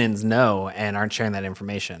Harkonnens know and aren't sharing that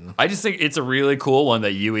information? I just think it's a really cool one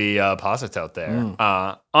that Yui posits out there.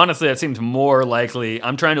 Honestly, that seems more likely.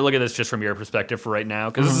 I'm trying to look at this just from your perspective for right now,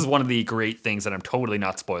 because this is one of the great things that I'm totally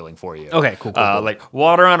not spoiling for you. Okay, cool. Like,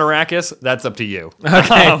 water on Arrakis, that's up to you.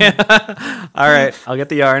 Okay. All right, I'll get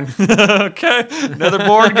the yarn. Okay, another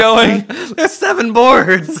board going. There's 7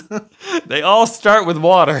 boards. They all start with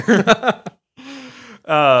water.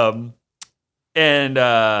 And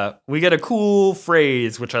we get a cool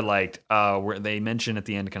phrase, which I liked, where they mention at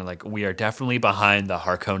the end, kind of like, we are definitely behind the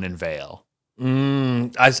Harkonnen veil.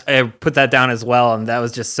 I put that down as well, and that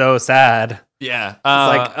was just so sad. Yeah. It's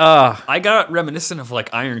I got reminiscent of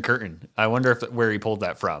like Iron Curtain. I wonder where he pulled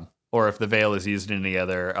that from, or if the veil is used in any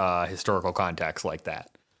other historical context like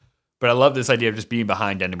that. But I love this idea of just being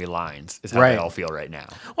behind enemy lines is how they all feel right now.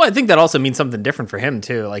 Well, I think that also means something different for him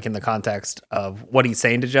too, like in the context of what he's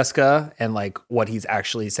saying to Jessica and like what he's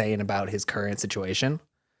actually saying about his current situation.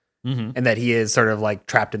 And that he is sort of like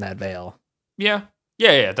trapped in that veil. Yeah.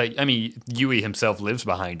 I mean, Yui himself lives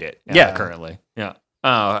behind it currently. Yeah.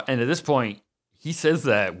 And at this point, he says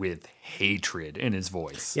that with hatred in his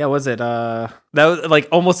voice. Yeah, was it? That was like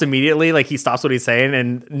almost immediately, like he stops what he's saying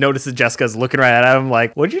and notices Jessica's looking right at him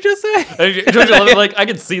like, what'd you just say? Like, I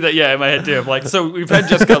could see that, in my head too. Like, so we've had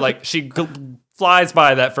Jessica, like, she flies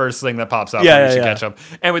by that first thing that pops up when she catch up.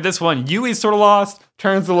 And with this one, Yui's sort of lost,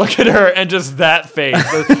 turns to look at her, and just that face,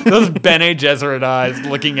 those Bene Gesserit eyes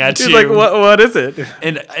looking at you. He's like, what is it?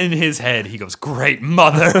 And in his head, he goes, great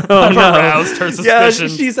mother. I've aroused her suspicion.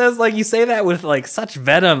 Yeah, she says, like, you say that with, like, such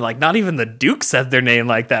venom. Like, not even the Duke said their name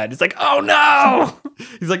like that. He's like, oh, no.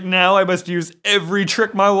 He's like, now I must use every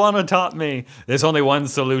trick my Wana taught me. There's only one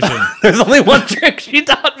solution. There's only one trick she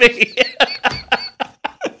taught me.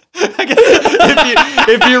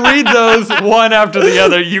 If you read those one after the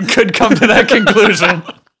other, you could come to that conclusion.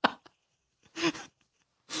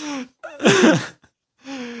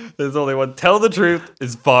 There's only one. Tell the truth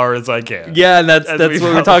as far as I can. Yeah, and that's As what we we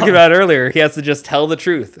were found talking out. about earlier. He has to just tell the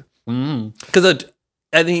truth. Mm. Because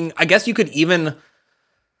I mean, I guess you could even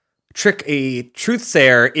trick a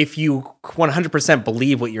truthsayer if you 100%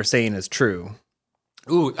 believe what you're saying is true.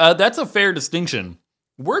 Ooh, that's a fair distinction.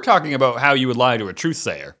 We're talking about how you would lie to a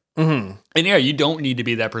truthsayer. Mm-hmm. And yeah, you don't need to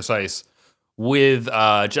be that precise with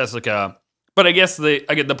Jessica. But I guess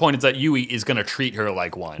the point is that Yui is going to treat her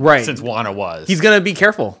like one. Right. Since Wana was. He's going to be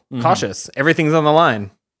careful, cautious. Everything's on the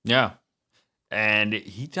line. Yeah. And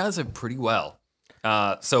he does it pretty well.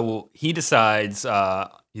 So he decides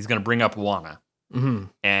he's going to bring up Wana. Mm-hmm.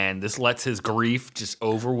 And this lets his grief just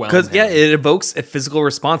overwhelm him. Because, yeah, it evokes a physical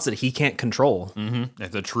response that he can't control. Mm-hmm.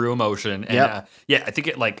 It's a true emotion. And Yep. yeah, I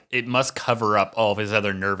think it must cover up all of his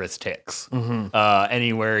other nervous tics. Mm-hmm.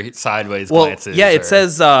 Anywhere sideways Well, glances. yeah, it or-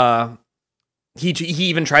 says he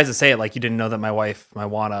even tries to say it like, you didn't know that my wife, my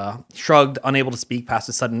Wana, shrugged, unable to speak past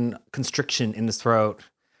a sudden constriction in his throat.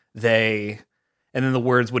 And then the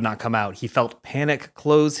words would not come out. He felt panic,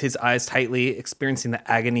 closed his eyes tightly, experiencing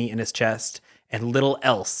the agony in his chest, and little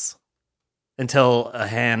else until a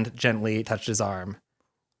hand gently touched his arm.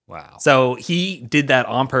 Wow. So he did that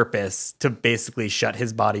on purpose to basically shut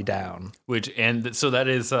his body down. So that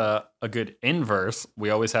is a good inverse.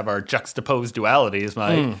 We always have our juxtaposed dualities,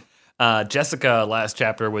 Mike. Jessica last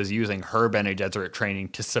chapter was using her Bene Gesserit training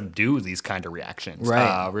to subdue these kind of reactions.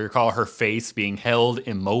 Right. We recall her face being held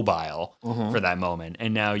immobile for that moment.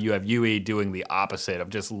 And now you have Yui doing the opposite of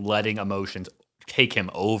just letting emotions take him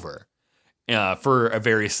over for a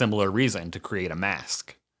very similar reason, to create a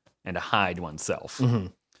mask and to hide oneself.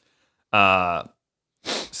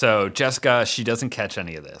 So Jessica, she doesn't catch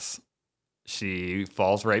any of this. She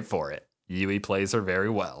falls right for it. Yui plays her very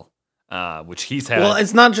well, which he's had. Well,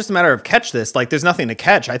 it's not just a matter of catch this. Like, there's nothing to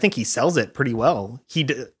catch. I think he sells it pretty well. He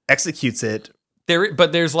executes it.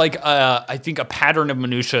 But there's like, I think, a pattern of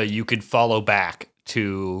minutia you could follow back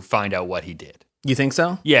to find out what he did. You think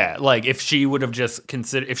so? Yeah, like if she would have just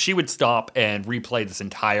if she would stop and replay this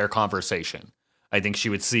entire conversation, I think she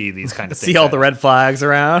would see these kind of things. See all the red flags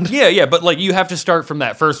around? Yeah, but like you have to start from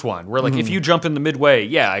that first one where like if you jump in the midway,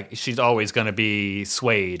 yeah, she's always going to be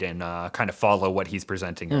swayed and kind of follow what he's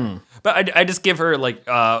presenting her. But I just give her like,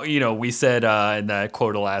 we said in the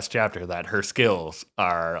quote of last chapter that her skills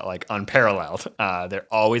are like unparalleled. They're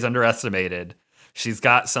always underestimated. She's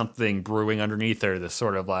got something brewing underneath her, this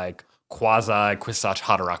sort of like quasi Kwisatz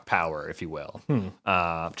Haderach power, if you will,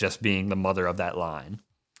 just being the mother of that line.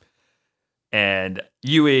 And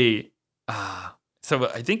Yui, so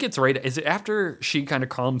I think it's right. Is it after she kind of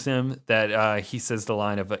calms him that he says the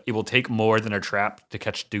line of, it will take more than a trap to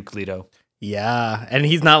catch Duke Leto? Yeah, and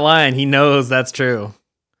he's not lying. He knows that's true.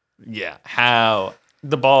 Yeah, how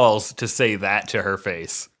the balls to say that to her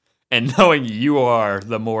face and knowing you are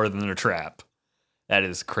the more than a trap. That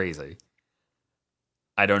is crazy.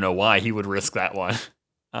 I don't know why he would risk that one.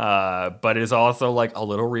 But it is also like a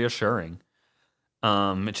little reassuring.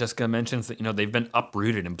 Jessica mentions that, they've been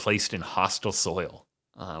uprooted and placed in hostile soil,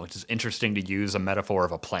 which is interesting to use a metaphor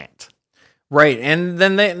of a plant. Right, and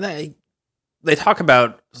then they talk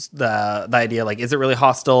about the idea, like, is it really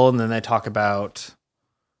hostile? And then they talk about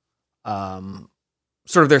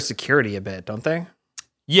sort of their security a bit, don't they?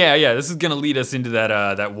 Yeah. This is going to lead us into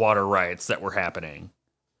that water riots that were happening.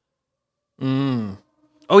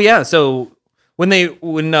 Oh yeah. So when they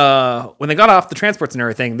got off the transports and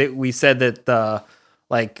everything, we said that the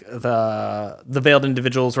veiled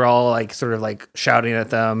individuals were all like sort of like shouting at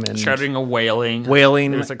them and Shouting and wailing.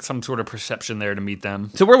 There's like some sort of perception there to meet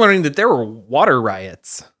them. So we're learning that there were water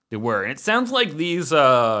riots. They were. And it sounds like these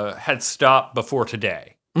had stopped before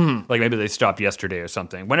today. Like maybe they stopped yesterday or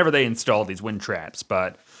something, whenever they installed these wind traps.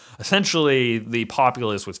 But essentially, the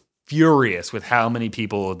populace was furious with how many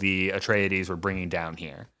people the Atreides were bringing down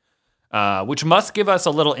here. Which must give us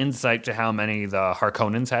a little insight to how many the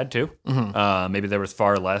Harkonnens had too. Maybe there was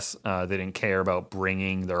far less. They didn't care about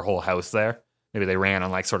bringing their whole house there. Maybe they ran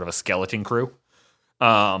on like sort of a skeleton crew.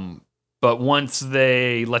 But once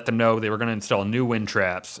they let them know they were going to install new wind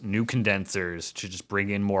traps, new condensers to just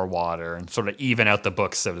bring in more water and sort of even out the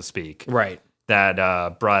books, so to speak. Right.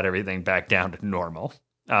 That brought everything back down to normal.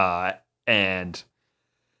 And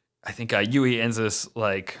I think Yui ends this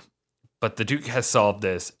like, but the Duke has solved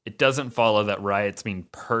this. It doesn't follow that riots mean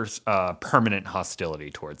permanent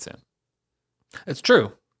hostility towards him. It's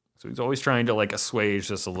true. So he's always trying to like assuage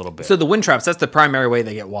this a little bit. So the wind traps, that's the primary way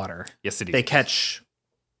they get water. Yes, it is. They catch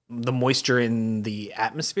the moisture in the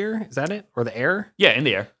atmosphere. Is that it? Or the air? Yeah, in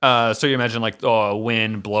the air. So you imagine like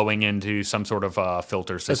wind blowing into some sort of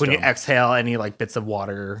filter Like system. when you exhale any like bits of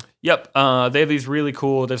water. Yep. They have these really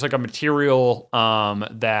cool. There's like a material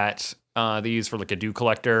that they use for like a dew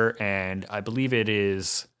collector, and I believe it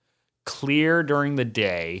is clear during the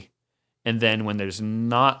day, and then when there's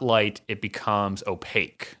not light, it becomes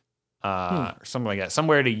opaque, or something like that.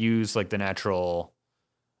 Somewhere to use like the natural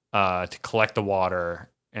to collect the water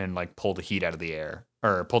and like pull the heat out of the air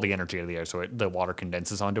or pull the energy out of the air, so the water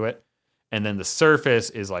condenses onto it. And then the surface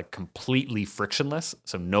is like completely frictionless,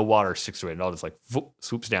 so no water sticks to it. It all just like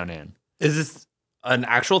swoops down in. Is this an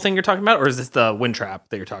actual thing you're talking about, or is this the wind trap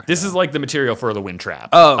that you're talking about? This is like the material for the wind trap.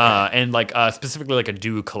 Oh, okay. And like specifically like a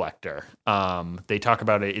dew collector. They talk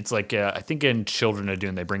about it. It's like I think in Children of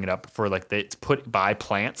Dune they bring it up for like it's put by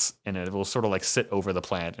plants, and it will sort of like sit over the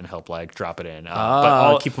plant and help like drop it in.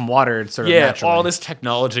 But keep them watered sort of yeah, naturally. all this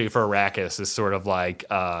technology for Arrakis is sort of like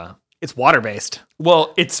It's water-based.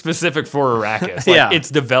 well, it's specific for Arrakis. Like, Yeah. its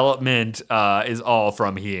development is all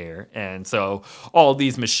from here. And so all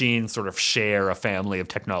these machines sort of share a family of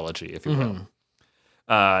technology, if you will.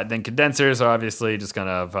 Then condensers are obviously just going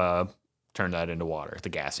to turn that into water, the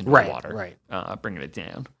gas into water. Right. Bringing it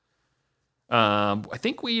down. I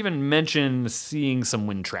think we even mentioned seeing some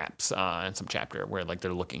wind traps in some chapter where like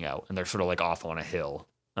they're looking out and they're sort of like off on a hill,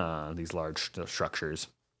 these large structures.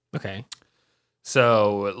 Okay.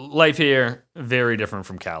 So life here, very different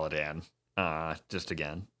from Caladan. Just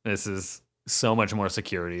again, this is so much more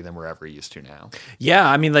security than we're ever used to now. Yeah,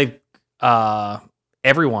 I mean, like,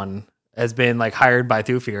 everyone has been like hired by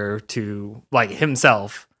Thufir to like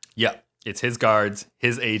himself. Yeah, it's his guards,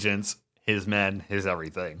 his agents, his men, his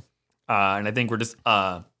everything. And I think we're just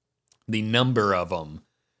the number of them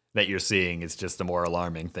that you're seeing is just the more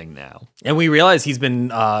alarming thing now. And we realize he's been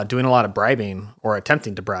doing a lot of bribing or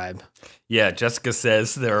attempting to bribe. Yeah, Jessica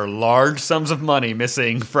says there are large sums of money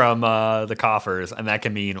missing from the coffers, and that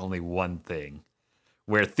can mean only one thing.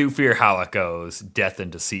 Where Thufir Hawat goes, death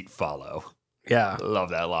and deceit follow. Yeah.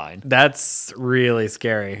 Love that line. That's really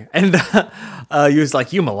scary. And he was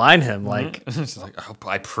like, you malign him. Like, She's like, oh,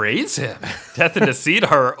 I praise him. Death and deceit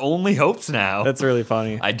are our only hopes now. that's really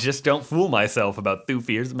funny. I just don't fool myself about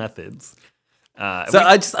Thufir's methods. I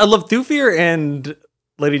love Thufir and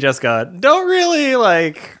Lady Jessica don't really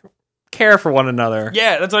like care for one another.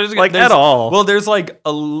 Yeah, that's what I was like at all. Well, there's like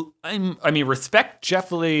respect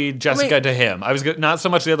Jessica to him. I was not so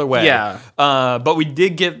much the other way. Yeah. But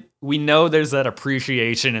we know there's that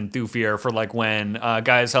appreciation in Thufir for like when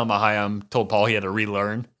Gaius Helmahayim told Paul he had to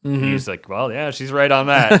relearn. Mm-hmm. He's like, well, yeah, she's right on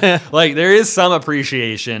that. Like there is some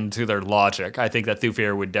appreciation to their logic. I think that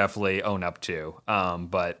Thufir would definitely own up to.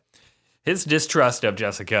 But his distrust of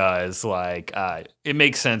Jessica is like, it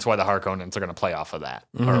makes sense why the Harkonnens are going to play off of that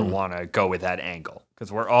or want to go with that angle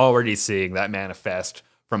because we're already seeing that manifest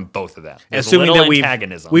from both of them. There's assuming that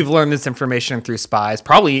antagonism. we've learned this information through spies,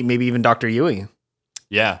 probably maybe even Dr. Yui.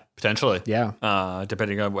 Yeah, potentially. Yeah.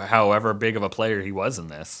 Depending on however big of a player he was in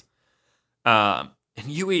this. And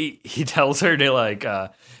Yui, he tells her to like,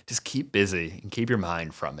 just keep busy and keep your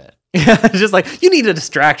mind from it. It's just like, you need a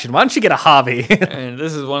distraction. Why don't you get a hobby? And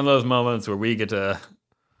this is one of those moments where we get to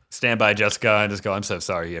stand by Jessica and just go, I'm so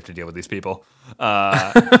sorry you have to deal with these people.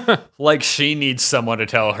 Like she needs someone to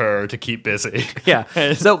tell her to keep busy.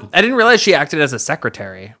 Yeah. So I didn't realize she acted as a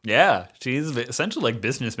secretary. Yeah. She's essentially like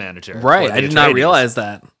business manager. Right. I did not realize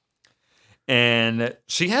that. And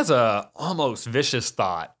she has a almost vicious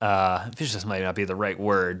thought. Vicious might not be the right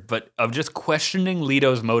word, but of just questioning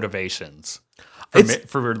Leto's motivations.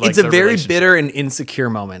 It's a very bitter and insecure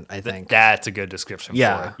moment, I think. That's a good description for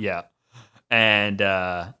it. Yeah. And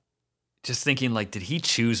just thinking, like, did he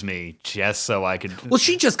choose me just so I could... Well,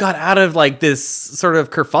 she just got out of, like, this sort of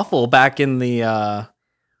kerfuffle back in the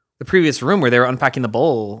previous room where they were unpacking the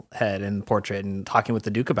bull head and portrait and talking with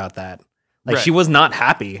the Duke about that. Like, Right. she was not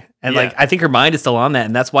happy. And, like, I think her mind is still on that,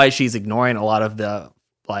 and that's why she's ignoring a lot of the...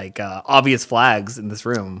 like obvious flags in this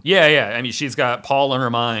room. Yeah. I mean, she's got Paul in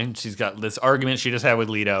her mind. She's got this argument she just had with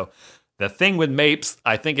Leto. The thing with Mapes,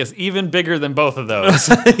 I think, is even bigger than both of those.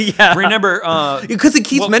 Yeah. Remember, because it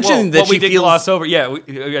keeps mentioning that she we did feels gloss over. Yeah,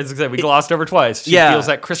 as I said, we glossed over twice. She feels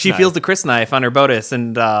that Chris. She feels the Chris knife on her bodice,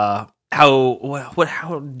 and how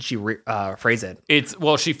did she phrase it?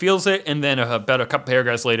 She feels it, and then about a couple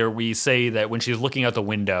paragraphs later, we say that when she's looking out the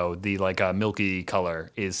window, the like milky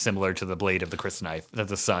color is similar to the blade of the Chris knife that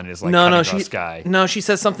the sun is like cutting across the sky. No, she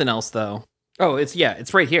says something else though. Oh,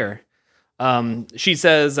 it's right here. She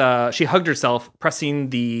says she hugged herself, pressing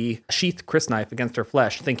the sheathed Chris knife against her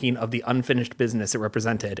flesh, thinking of the unfinished business it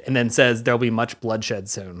represented, and then says there'll be much bloodshed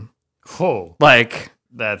soon. Oh, Like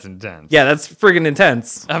That's intense. Yeah, that's friggin'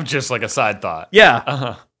 intense. I'm just like a side thought.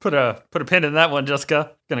 Yeah. Put a pin in that one,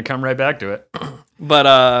 Jessica. Gonna come right back to it.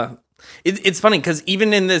 But it's funny because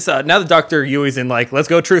even in this, now that Dr. Yui's in like, let's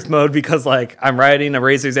go truth mode because like I'm riding a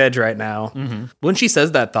razor's edge right now. When she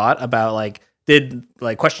says that thought about like,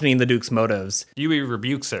 questioning the Duke's motives, Yui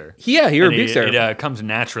rebukes her. he rebukes her It comes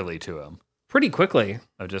naturally to him. pretty quickly.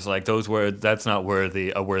 Of just like those words, that's not a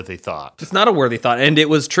worthy thought. It's not a worthy thought, and it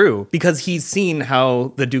was true because he's seen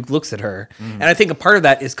how the Duke looks at her, and I think a part of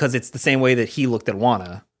that is because it's the same way that he looked at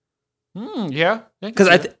Wanna. Yeah.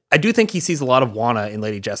 Because I do think he sees a lot of Wanna in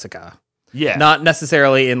Lady Jessica. Yeah. Not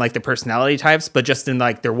necessarily in like the personality types, but just in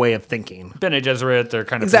like their way of thinking. Bene Gesserit, their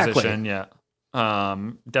kind of Exactly. position, yeah.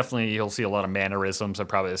 Definitely you'll see a lot of mannerisms are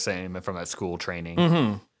probably the same from that school training.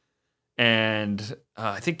 Mm-hmm. And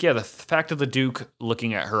I think, the fact of the Duke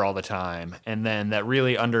looking at her all the time, and then that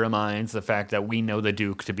really undermines the fact that we know the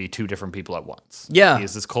Duke to be two different people at once. Yeah. He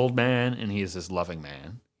is this cold man, and he is this loving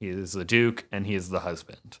man. He is the Duke, and he is the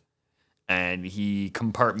husband. And he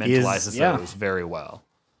compartmentalizes those very well.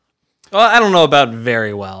 Well, I don't know about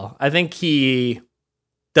very well. I think he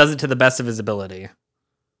does it to the best of his ability.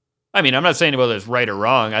 I mean, I'm not saying whether it's right or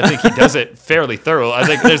wrong. I think he does it fairly thorough. I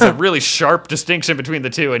think there's a really sharp distinction between the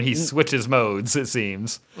two, and he switches modes, it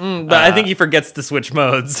seems. But I think he forgets to switch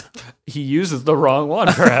modes. He uses the wrong one,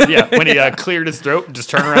 perhaps. Yeah, when he cleared his throat and just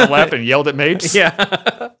turned around, laughed, and yelled at mates.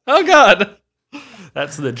 Yeah. Oh, God.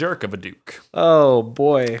 That's the jerk of a Duke. Oh,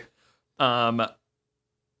 boy.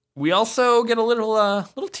 We also get a little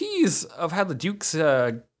tease of how the Duke's...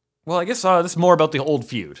 I guess this is more about the old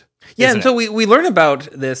feud. Yeah, and so we learn about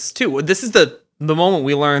this, too. This is the moment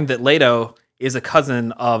we learn that Leto is a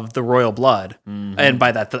cousin of the royal blood, and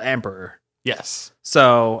by that, the Emperor. Yes.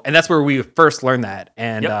 So, and that's where we first learned that.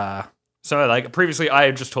 And so, like, previously, I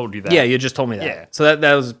had just told you that. Yeah, you just told me that. Yeah. So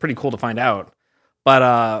that was pretty cool to find out.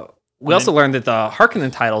 But we also learned that the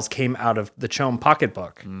Harkonnen titles came out of the Chom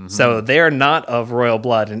pocketbook. So they are not of royal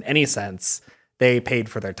blood in any sense. They paid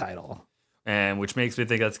for their title. And which makes me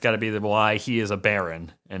think that's got to be why he is a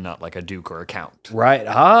baron and not like a duke or a count.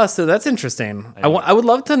 Right. So that's interesting. I would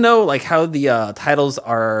love to know like how the titles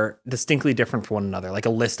are distinctly different from one another, like a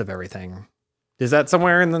list of everything. Is that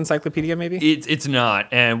somewhere in the encyclopedia maybe? It's not.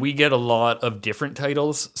 And we get a lot of different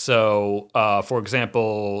titles. So, for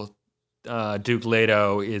example, Duke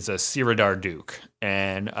Leto is a Siradar Duke.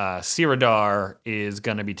 And Siradar is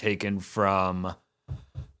going to be taken from...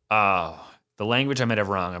 the language I might have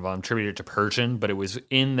wrong. I'm attributed to Persian, but it was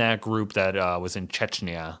in that group that was in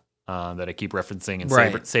Chechnya that I keep referencing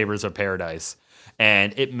in Sabers of Paradise.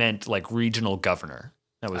 And it meant like regional governor.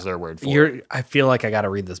 That was their word for it. I feel like I got to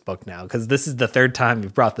read this book now because this is the third time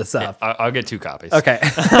you've brought this up. I'll get 2 copies. Okay.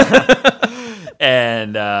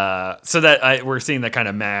 And so that we're seeing that kind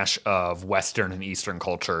of mash of Western and Eastern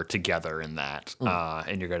culture together in that.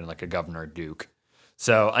 And you're getting like a governor duke.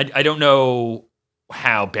 So I don't know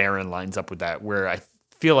how Baron lines up with that, where I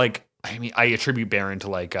feel like, I attribute Baron to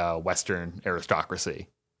like Western aristocracy.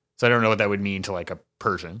 So I don't know what that would mean to like a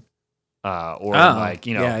Persian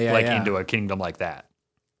into a kingdom like that.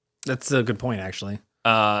 That's a good point, actually.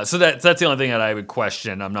 So that's the only thing that I would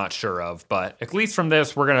question. I'm not sure of, but at least from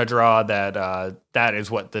this, we're gonna draw that that is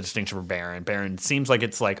what the distinction for Baron. Baron seems like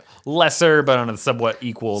it's like lesser, but on a somewhat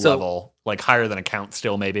equal level, like higher than a count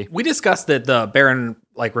still, maybe. We discussed that the Baron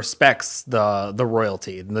like respects the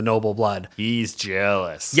royalty, the noble blood. He's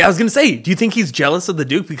jealous. Yeah, I was gonna say, do you think he's jealous of the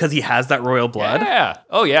Duke because he has that royal blood? Yeah.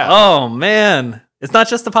 Oh yeah. Oh man. It's not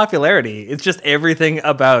just the popularity. It's just everything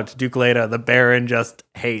about Duke Leto the Baron just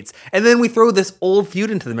hates. And then we throw this old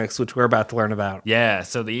feud into the mix, which we're about to learn about. Yeah,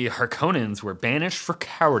 so the Harkonnens were banished for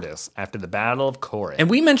cowardice after the Battle of Corinth.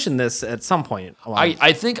 And we mentioned this at some point.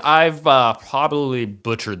 I think I've probably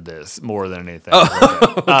butchered this more than anything.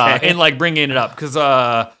 Okay. In like bringing it up, because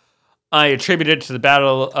I attribute it to the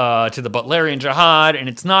battle, to the Butlerian Jihad, and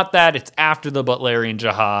it's not that, it's after the Butlerian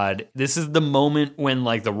Jihad. This is the moment when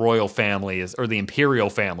like the royal family or the imperial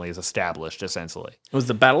family is established, essentially. It was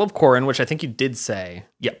the Battle of Corinth, which I think you did say.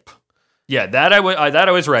 Yep. Yeah, that I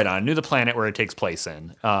was right on. I knew the planet where it takes place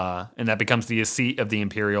in, and that becomes the seat of the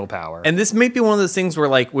imperial power. And this may be one of those things where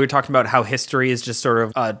like we were talking about how history is just sort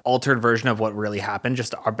of an altered version of what really happened,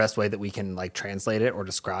 just our best way that we can like translate it or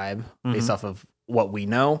describe based off of what we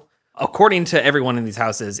know. According to everyone in these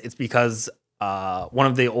houses, it's because one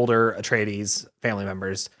of the older Atreides family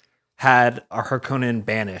members had a Harkonnen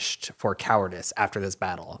banished for cowardice after this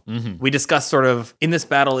battle. We discussed sort of, in this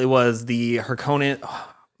battle, it was the Harkonnen...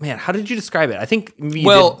 Man, how did you describe it? I think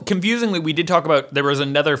confusingly, we did talk about there was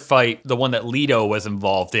another fight, the one that Leto was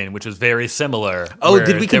involved in, which was very similar. Oh,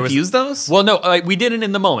 did we confuse those? Well, no, we didn't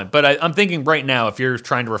in the moment, but I'm thinking right now, if you're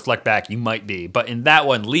trying to reflect back, you might be. But in that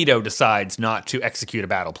one, Leto decides not to execute a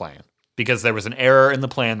battle plan because there was an error in the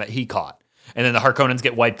plan that he caught. And then the Harkonnens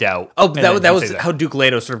get wiped out. Oh, that was how Duke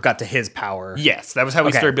Leto sort of got to his power. Yes, that was how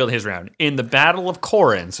he started building his round. In the Battle of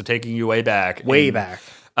Corran, so taking you way back.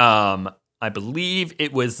 I believe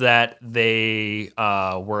it was that they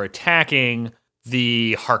were attacking.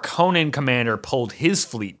 The Harkonnen commander pulled his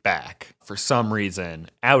fleet back for some reason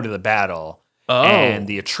out of the battle. Oh. And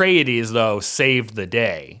the Atreides, though, saved the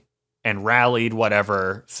day and rallied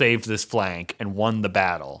saved this flank and won the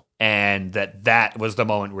battle. And that was the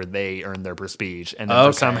moment where they earned their prestige. And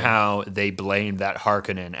then somehow they blamed that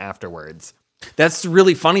Harkonnen afterwards. That's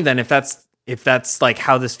really funny then, if that's like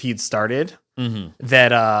how this feud started. Mm-hmm.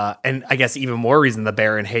 That and I guess even more reason the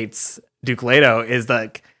Baron hates Duke Leto is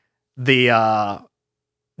like the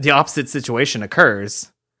opposite situation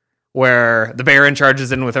occurs where the Baron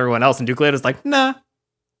charges in with everyone else and Duke Leto's like, nah.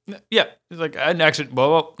 Yeah, he's like, actually,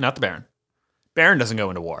 well, not the Baron. Baron doesn't go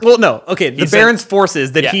into war. Well, no, okay, the Baron's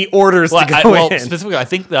forces that he orders to go in. Specifically, I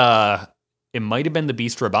think it might have been the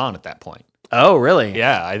Beast Raban at that point. Oh, really?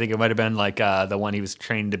 Yeah, I think it might have been like the one he was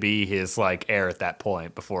trained to be his like heir at that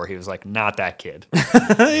point before he was like, not that kid.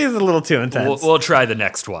 He's a little too intense. We'll try the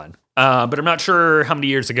next one. But I'm not sure how many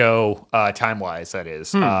years ago, time-wise, that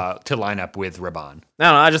is, to line up with Raban.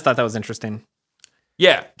 I just thought that was interesting.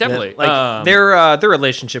 Yeah, definitely. Their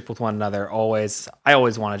relationship with one another I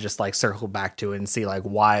always want to just like circle back to it and see like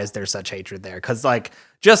why is there such hatred there? Because like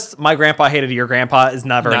just my grandpa hated your grandpa is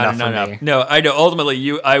never enough for me. No, I know.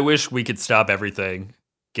 Ultimately, I wish we could stop everything.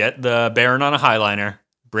 Get the Baron on a Highliner,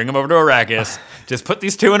 bring him over to Arrakis, just put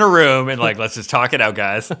these two in a room and like let's just talk it out,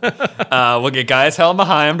 guys. We'll get Gaius Helm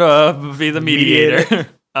behind to be the mediator.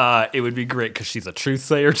 It would be great because she's a truth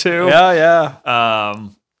sayer too. Yeah.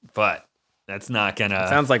 But. That's not gonna.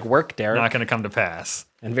 Sounds like work, Derek. Not gonna come to pass,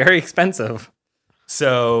 and very expensive.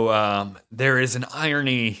 So there is an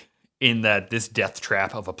irony in that this death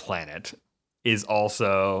trap of a planet is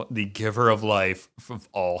also the giver of life of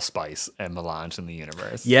all spice and melange in the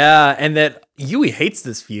universe. Yeah, and that Yui hates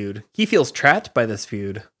this feud. He feels trapped by this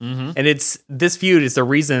feud, and this feud is the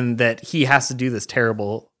reason that he has to do this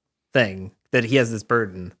terrible thing. That he has this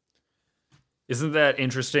burden. Isn't that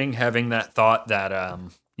interesting? Having that thought that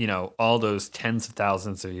all those tens of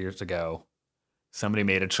thousands of years ago, somebody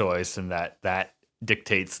made a choice and that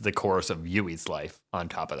dictates the course of Yui's life on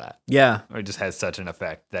top of that. Yeah. It just has such an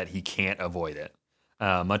effect that he can't avoid it.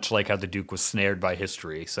 Much like how the Duke was snared by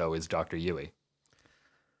history, so is Dr. Yui.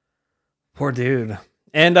 Poor dude.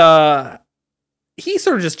 And he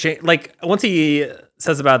sort of just changed, like once he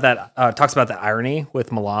says about that, talks about the irony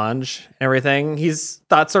with melange and everything, his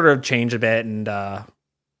thoughts sort of change a bit, and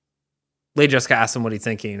Lady Jessica asked him what he's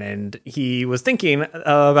thinking, and he was thinking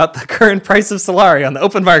about the current price of Solari on the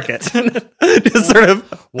open market. Just sort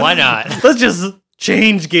of, why not? Let's just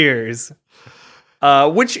change gears,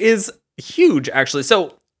 which is huge, actually.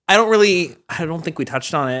 So I don't think we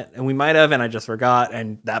touched on it, and we might have, and I just forgot,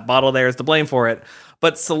 and that bottle there is to blame for it.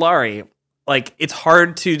 But Solari, like, it's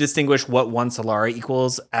hard to distinguish what one Solari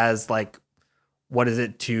equals as, like, what is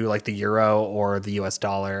it to, like, the euro or the US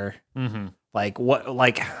dollar? Mm-hmm.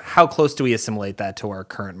 Like how close do we assimilate that to our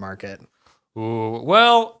current market? Ooh,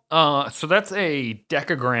 well, so that's a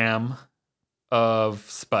decagram of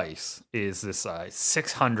spice is this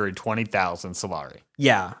 620,000 Solari.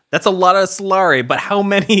 Yeah, that's a lot of Solari, but how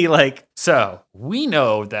many So we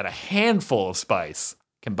know that a handful of spice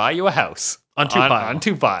can buy you a house on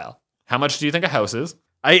two pile. How much do you think a house is?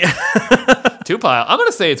 2 pile. I'm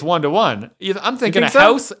gonna say it's 1-to-1. I'm thinking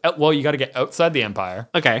house. Well, you got to get outside the empire.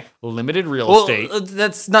 Okay. Limited real estate.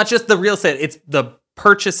 That's not just the real estate. It's the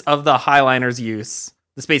purchase of the Highliner's use,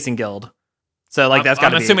 the Spacing Guild. So that's got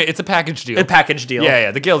to be. I'm assuming it's a package deal. A package deal.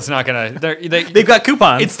 Yeah. The guild's not gonna. They've got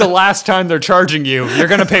coupons. It's the last time they're charging you. You're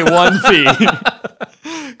gonna pay one fee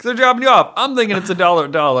because they're dropping you off. I'm thinking it's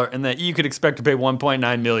 $1, and that you could expect to pay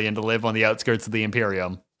 1.9 million to live on the outskirts of the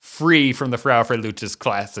Imperium, free from the Frau Freluch's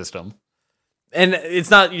class system. And it's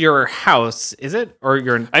not your house, is it? Or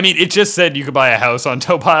your? I mean, it just said you could buy a house on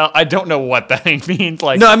Topile. I don't know what that means.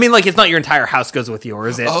 No, I mean, it's not your entire house goes with you, or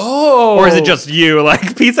is it? Oh, or is it just you?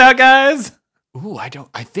 Peace out, guys. Ooh, I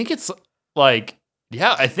think it's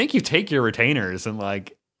I think you take your retainers and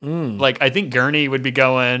I think Gurney would be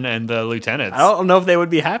going and the lieutenants. I don't know if they would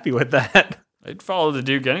be happy with that. They'd follow the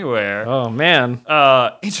Duke anywhere. Oh man.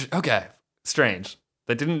 Okay, strange.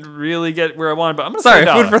 That didn't really get where I wanted, but I'm gonna say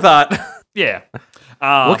 $1. Food for thought. Yeah.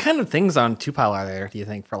 What kind of things on Tupile are there, do you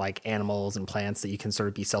think, for like animals and plants that you can sort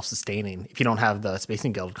of be self-sustaining if you don't have the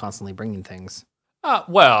Spacing Guild constantly bringing things?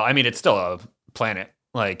 Well, I mean, it's still a planet.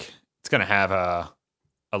 Like, it's going to have a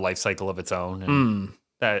life cycle of its own. And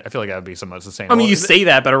I feel like that would be somewhat sustainable. I mean, you say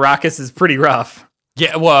that, but Arrakis is pretty rough.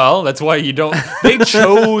 Yeah, well, that's why you don't. They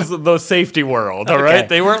chose the safety world, all right?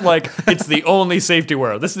 They weren't like, it's the only safety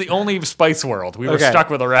world. This is the only spice world. We were stuck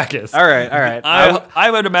with Arrakis. All right.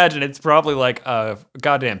 I would imagine it's probably like a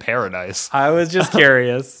goddamn paradise. I was just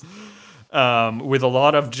curious. With a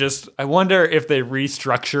lot of just, I wonder if they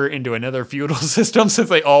restructure into another feudal system since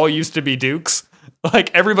they all used to be dukes.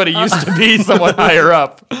 Like, everybody used to be somewhat higher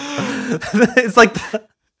up. It's like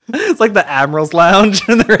the Admiral's Lounge,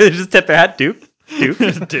 and they just tip their hat, Duke.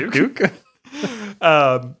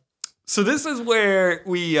 So this is where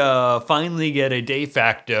we finally get a de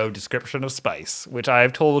facto description of spice, which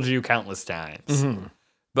I've told you countless times. Mm-hmm.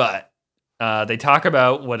 But they talk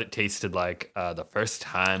about what it tasted like the first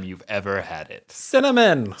time you've ever had it.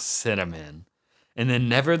 Cinnamon. And then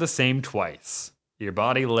never the same twice. Your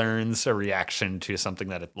body learns a reaction to something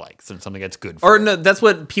that it likes and something that's good for Or it. no, that's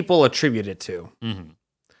what people attribute it to. Mm-hmm.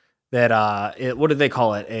 That what do they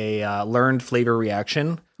call it? A learned flavor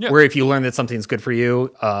reaction. Yeah. Where if you learn that something's good for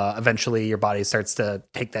you, eventually your body starts to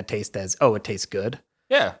take that taste as, oh, it tastes good.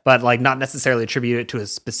 Yeah. But like not necessarily attribute it to a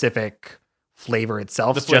specific flavor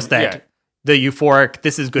itself. The It's just flavor, that the euphoric,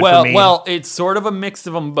 this is good for me. Well, it's sort of a mix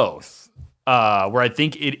of them both. Where I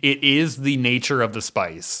think it is the nature of the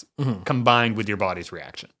spice combined with your body's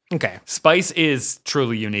reaction. Okay. Spice is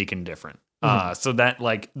truly unique and different. So that,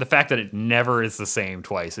 like, the fact that it never is the same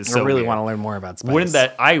twice is so I really weird. want to learn more about spice. Wouldn't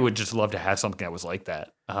that? I would just love to have something that was like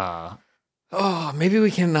that. Oh, maybe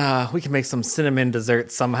we can make some cinnamon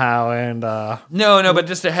dessert somehow, and No, but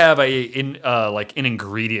just to have an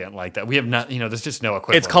ingredient like that. We have not, there's just no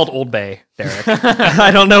equivalent. it's called Old Bay, Derek.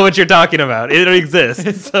 I don't know what you're talking about. It exists.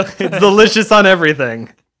 It's delicious on everything.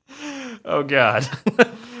 Oh God.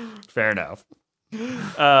 Fair enough.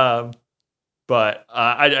 But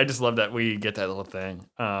I just love that we get that little thing.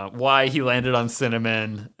 Why he landed on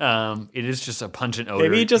cinnamon. It is just a pungent odor.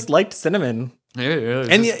 Maybe he just liked cinnamon. Yeah,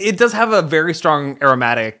 And it does have a very strong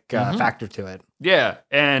aromatic factor to it. yeah,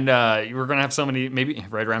 and we're gonna have so many. Maybe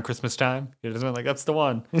right around Christmas time. It doesn't like that's the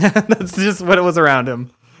one. That's just what it was around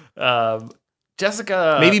him.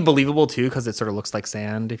 Jessica, Maybe believable too, because it sort of looks like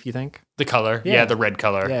sand. If you think the color. Yeah. Yeah, the red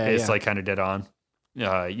color is Yeah. like kind of dead on.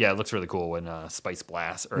 Yeah, it looks really cool when spice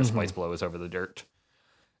blast or a spice blows over the dirt.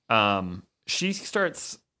 She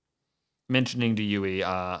starts mentioning to Yui,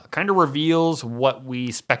 kind of reveals what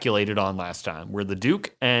we speculated on last time, where the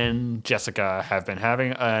Duke and Jessica have been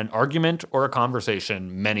having an argument or a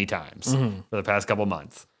conversation many times for the past couple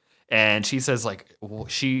months. And she says, like,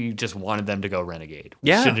 she just wanted them to go renegade.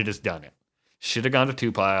 Yeah. Should have just done it. Should have gone to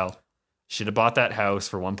Tupile. Should have bought that house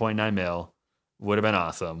for 1.9 mil. Would have been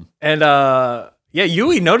awesome. And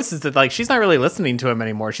Yui notices that like she's not really listening to him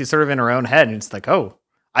anymore. She's sort of in her own head, and it's like, oh,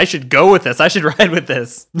 I should go with this. I should ride with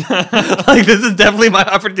this. Like this is definitely my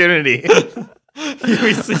opportunity.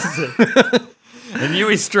 Yui sees it. And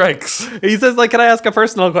Yui strikes. He says, like, can I ask a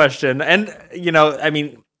personal question? And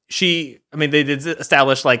they did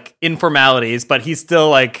establish like informalities, but he's still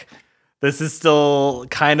like, this is still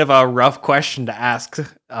kind of a rough question to ask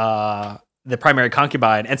the primary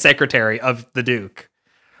concubine and secretary of the Duke.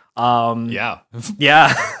 Yeah.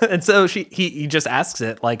 Yeah. And so he just asks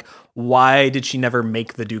it, like, why did she never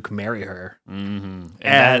make the Duke marry her? Mm-hmm.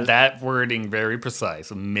 And that wording, very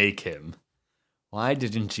precise. Make him. Why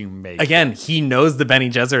didn't you make him? Again, he knows the Bene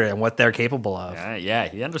Gesserit and what they're capable of. Yeah,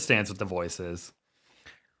 he understands what the voice is.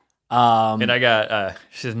 And I got,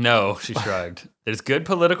 she says, no, she shrugged. There's good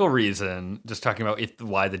political reason, just talking about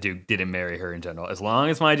why the Duke didn't marry her in general. As long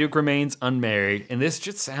as my Duke remains unmarried, and this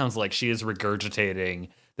just sounds like she is regurgitating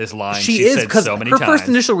this line she is, said because so many her times. first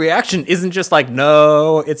initial reaction isn't just like,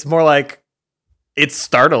 no, it's more like, it's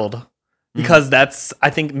startled. Because that's, I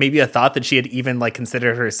think, maybe a thought that she had even like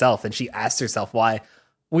considered herself, and she asked herself why.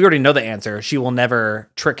 We already know the answer. She will never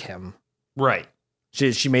trick him. Right.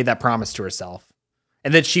 She made that promise to herself.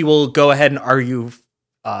 And that she will go ahead and argue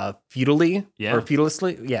feudally. Yeah. Or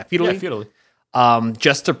feudalistly. Yeah, feudally. Yeah, feudally.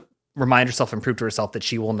 Just to remind herself and prove to herself that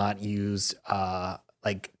she will not use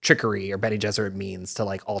like trickery or Bene Gesserit means to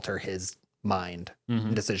like alter his mind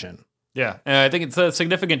and decision. Yeah. And I think it's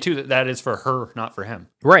significant too that is for her, not for him.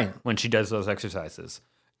 Right. When she does those exercises.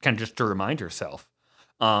 Kind of just to remind herself.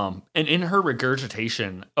 And in her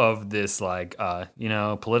regurgitation of this, like,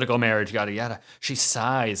 political marriage, yada, yada, she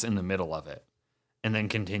sighs in the middle of it and then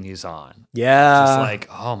continues on. Yeah. Just like,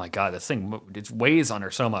 oh my God, this thing, it weighs on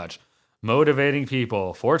her so much. motivating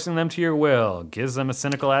people, forcing them to your will, gives them a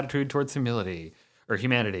cynical attitude towards humility or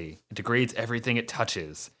humanity. It degrades everything it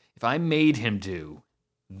touches. If I made him do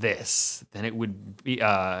this, then it would be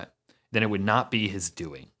then it would not be his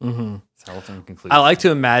doing. Mm-hmm. Hamilton concludes. I like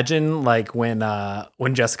to imagine like when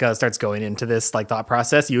Jessica starts going into this like thought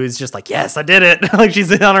process, Yui's just like, yes, I did it. Like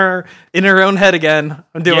she's in her own head again.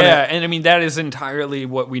 I'm doing it. Yeah, and I mean that is entirely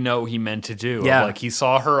what we know he meant to do. Yeah. Like he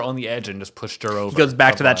saw her on the edge and just pushed her over. He goes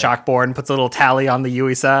back to that chalkboard and puts a little tally on the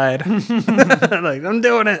Yui side. Like, I'm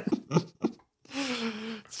doing it.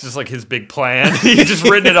 It's just like his big plan. He just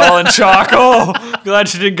written it all in chalk. Oh, glad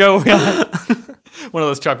she didn't go one of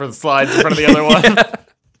those chalkboard slides in front of the other one. Yeah.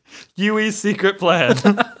 Yui's secret plan.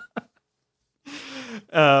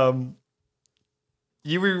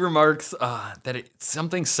 Yui remarks that it's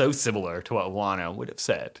something so similar to what Wano would have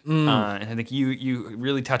said. And I think you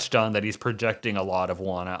really touched on that he's projecting a lot of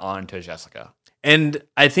Wano onto Jessica. And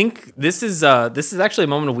I think this is actually a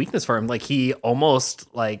moment of weakness for him. Like he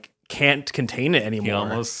almost like can't contain it anymore. He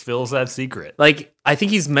almost feels that secret. Like I think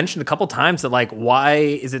he's mentioned a couple times that like, why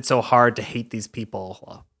is it so hard to hate these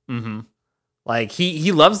people? Mm-hmm. Like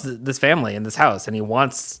he loves this family and this house and he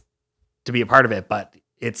wants to be a part of it, but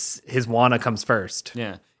it's his Wano comes first.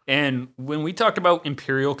 Yeah. And when we talked about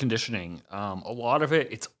imperial conditioning, a lot of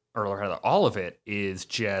it, all of it is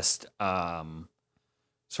just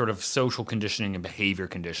sort of social conditioning and behavior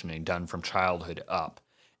conditioning done from childhood up.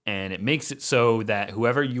 And it makes it so that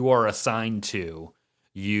whoever you are assigned to,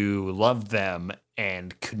 you love them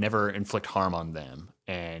and could never inflict harm on them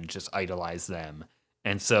and just idolize them.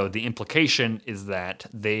 And so the implication is that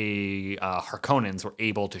they, Harkonnens, were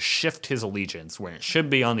able to shift his allegiance when it should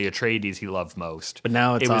be on the Atreides he loved most. But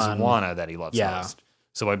now it was Wano that he loves most.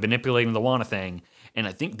 So by manipulating the Wano thing, and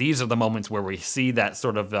I think these are the moments where we see that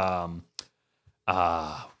sort of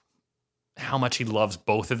how much he loves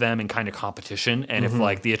both of them in kind of competition. And if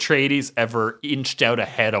like the Atreides ever inched out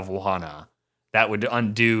ahead of Wano, that would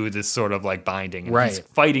undo this sort of like binding. And he's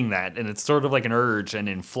fighting that, and it's sort of like an urge and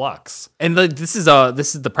in flux. And this is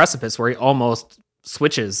the precipice where he almost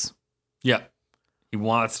switches. Yeah. He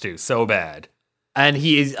wants to so bad. And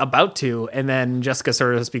he is about to, and then Jessica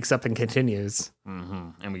sort of speaks up and continues. Mm-hmm.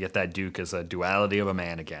 And we get that Duke as a duality of a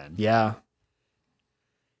man again. Yeah.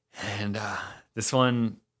 And this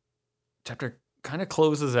chapter kind of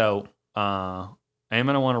closes out. I am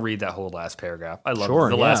going to want to read that whole last paragraph. I love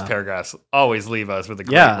the last paragraphs always leave us with a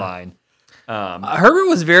great line. Herbert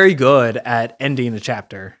was very good at ending a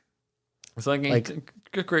chapter. It's like great.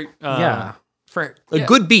 A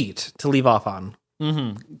good beat to leave off on.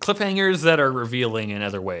 Mm-hmm. Cliffhangers that are revealing in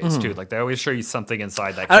other ways too. Like they always show you something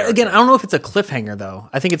inside that character. Again, I don't know if it's a cliffhanger though.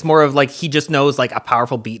 I think it's more of like he just knows like a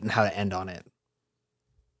powerful beat and how to end on it.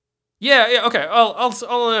 Yeah, okay.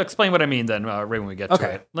 I'll explain what I mean then, right when we get to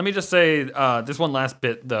it. Let me just say, this one last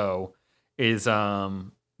bit though is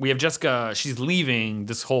we have Jessica. She's leaving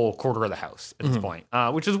this whole quarter of the house at this point,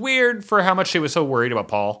 which is weird for how much she was so worried about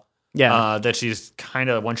Paul. Yeah, that she's kind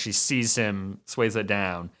of once she sees him, sways it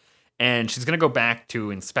down, and she's gonna go back to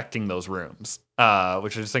inspecting those rooms,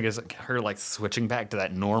 which I just think is her like switching back to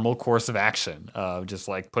that normal course of action, just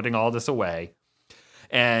like putting all this away,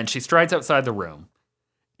 and she strides outside the room.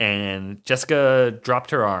 And Jessica dropped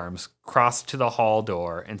her arms, crossed to the hall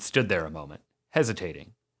door, and stood there a moment,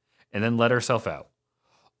 hesitating, and then let herself out.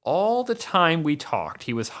 All the time we talked,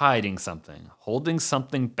 he was hiding something, holding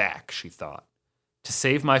something back, she thought. To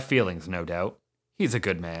save my feelings, no doubt. He's a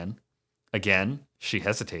good man. Again, she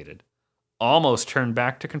hesitated, almost turned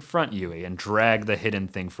back to confront Yui and drag the hidden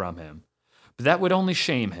thing from him. But that would only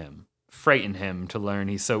shame him, frighten him to learn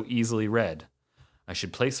he's so easily read. I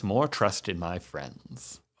should place more trust in my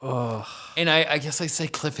friends. Oh. And I guess I say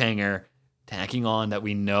cliffhanger, tacking on that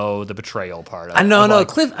we know the betrayal part. I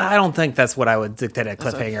don't think that's what I would dictate a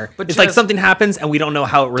cliffhanger. But it's like something happens and we don't know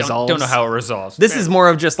how it resolves. Don't know how it resolves. This is more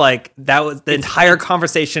of just like that was the entire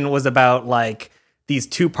conversation was about like these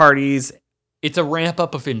two parties. It's a ramp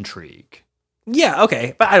up of intrigue. Yeah,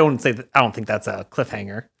 okay, but I don't think that's a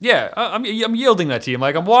cliffhanger. Yeah, I'm yielding that to you.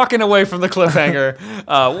 I'm walking away from the cliffhanger.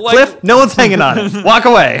 Cliff, no one's hanging on it. Walk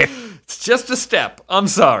away. It's just a step. I'm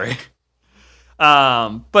sorry.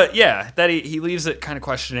 But yeah, that he leaves it kind of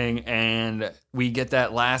questioning, and we get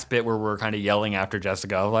that last bit where we're kind of yelling after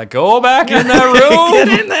Jessica, like, go back in that room.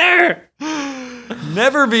 Get in there.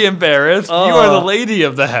 Never be embarrassed. You are the lady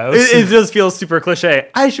of the house. It just feels super cliche.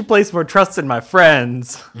 I should place more trust in my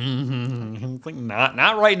friends. Mm-hmm. It's like,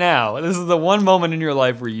 not right now. This is the one moment in your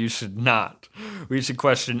life where you should not. We should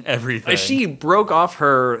question everything. She broke off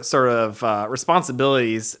her sort of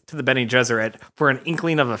responsibilities to the Bene Gesserit for an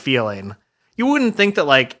inkling of a feeling. you wouldn't think that,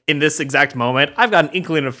 like, in this exact moment, I've got an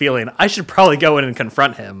inkling of feeling. I should probably go in and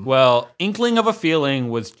confront him. Well, inkling of a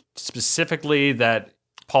feeling was specifically that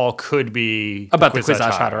Paul could be About the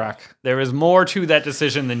Kwisatz Haderach. There is more to that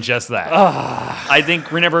decision than just that. I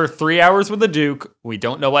think, remember, 3 hours with the Duke. We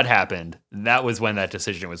don't know what happened. That was when that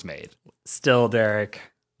decision was made. Still, Derek.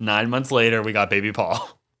 9 months later, we got baby Paul.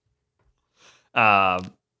 But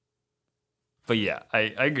yeah,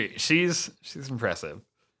 I agree. She's impressive.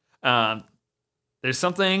 There's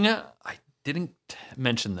something I didn't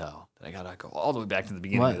mention, though, that I gotta go all the way back to the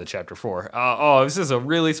beginning of the chapter 4. This is a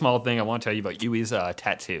really small thing I want to tell you about Yui's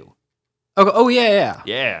tattoo. Oh, yeah.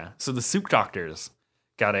 Yeah. So the Sook Doctors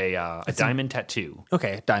got a diamond tattoo.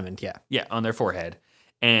 Okay, diamond, yeah. Yeah, on their forehead.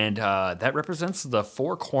 And that represents the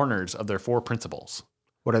 4 corners of their 4 principles.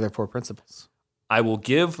 What are their 4 principles? I will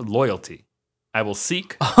give loyalty. I will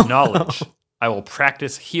seek knowledge. I will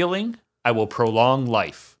practice healing. I will prolong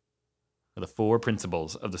life. Are the 4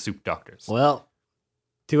 principles of the Sook Doctors. Well,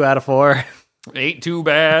 2 out of 4. Ain't too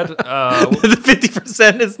bad. The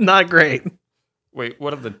 50% is not great. Wait,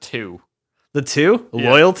 what are the 2? The 2? Yeah.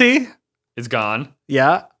 Loyalty? It's gone.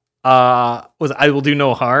 Yeah. Was I will do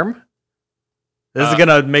no harm? This is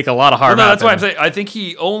gonna make a lot of harm. Well, no, that's why I'm saying I think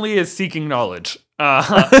he only is seeking knowledge.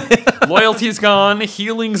 Loyalty's gone,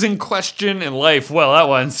 healing's in question, and life, well, that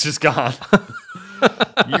one's just gone.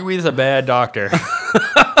 Yui's a bad doctor.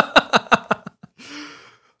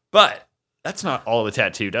 But that's not all the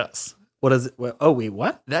tattoo does. What is it? Oh, wait,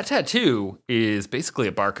 what? That tattoo is basically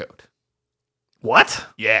a barcode. What?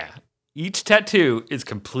 Yeah. Each tattoo is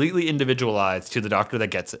completely individualized to the doctor that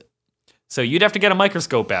gets it. So you'd have to get a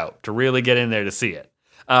microscope out to really get in there to see it.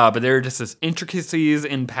 But there are just this intricacies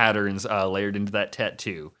and patterns layered into that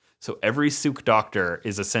tattoo. So every Sook Doctor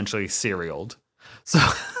is essentially serialed. So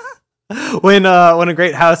when a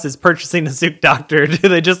great house is purchasing a Sook Doctor, do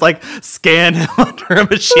they just like scan him under a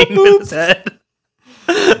machine with his head?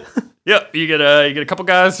 Yep, you get a couple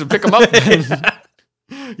guys to pick them up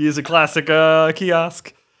and use a classic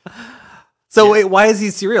kiosk. So wait, why is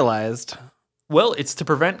he serialized? Well, it's to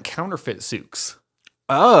prevent counterfeit Sooks.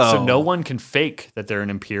 Oh. So no one can fake that they're an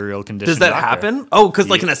Imperial condition. Does that doctor. happen? Oh, because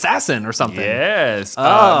like an assassin or something. Yes.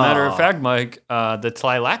 Oh. Matter of fact, Mike, the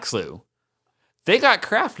Tleilaxu, they got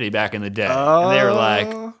crafty back in the day. And they were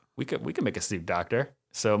like, we could make a Sook Doctor.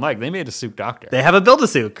 So, Mike, they made a Sook Doctor. They have a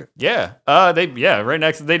Build-A-Sook. Yeah. Right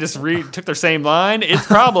next. They just took their same line. It's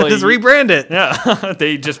probably just rebrand it. Yeah.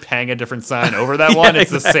 They just hang a different sign over that one.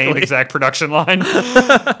 It's the same exact production line.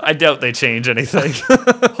 I doubt they change anything.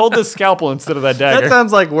 Hold the scalpel instead of that dagger. That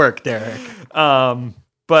sounds like work, Derek.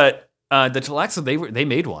 But the Tleilaxu, they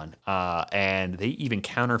made one, and they even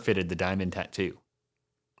counterfeited the diamond tattoo.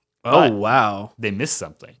 Oh, wow. They missed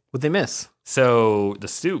something. What'd they miss? So the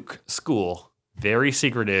Sook school, very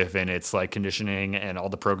secretive in its like conditioning and all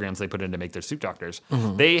the programs they put in to make their Sook Doctors.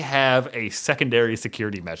 Mm-hmm. They have a secondary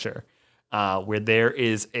security measure where there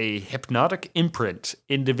is a hypnotic imprint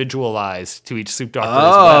individualized to each Sook Doctor as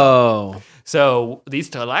well. So these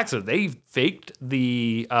Tleilaxu, they faked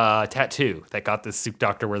the tattoo that got this Sook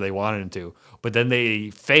Doctor where they wanted him to, but then they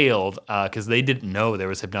failed because they didn't know there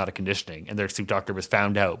was hypnotic conditioning, and their Sook Doctor was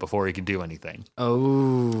found out before he could do anything.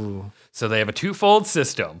 Oh. So they have a twofold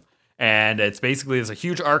system. And it's basically there's a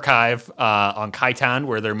huge archive on Khitan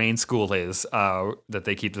where their main school is that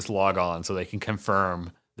they keep this log on so they can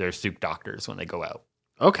confirm their Sook Doctors when they go out.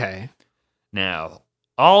 Okay. Now,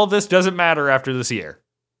 all of this doesn't matter after this year.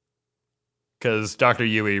 Because Dr.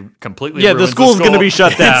 Yui completely ruins the school's going to be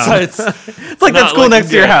shut down. It's like that school next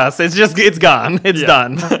to your house. It's gone. It's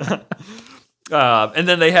done. And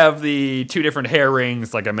then they have the 2 different hair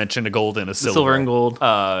rings, like I mentioned, a gold and a silver. Silver and gold.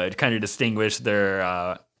 To kind of distinguish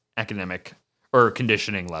their academic or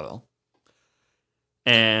conditioning level.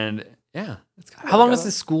 And yeah, it's kind of how long has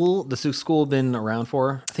the Sook school been around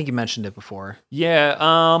for? I think you mentioned it before. Yeah,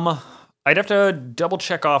 I'd have to double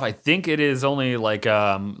check off. I think it is only like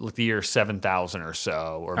the year 7,000 or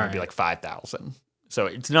so, or maybe like 5,000. So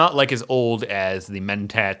it's not like as old as the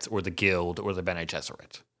Mentat or the Guild or the Bene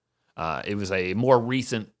Gesserit. It was a more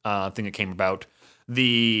recent thing that came about.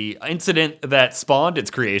 The incident that spawned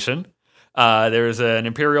its creation. There was an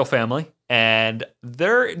Imperial family, and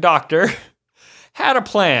their doctor had a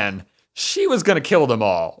plan. She was going to kill them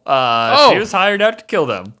all. She was hired out to kill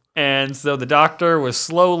them. And so the doctor was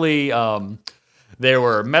slowly, there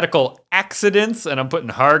were medical accidents, and I'm putting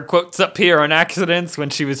hard quotes up here on accidents, when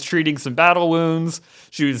she was treating some battle wounds.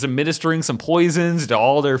 She was administering some poisons to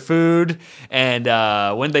all their food. And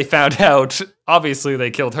when they found out, obviously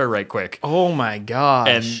they killed her right quick. Oh my gosh.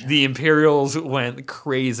 And the Imperials went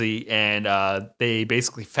crazy, and they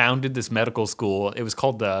basically founded this medical school. It was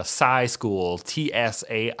called the Psi School,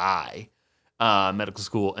 TSAI medical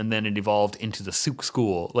school, and then it evolved into the Suk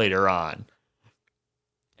School later on.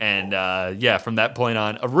 And from that point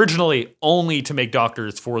on, originally only to make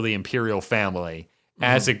doctors for the imperial family.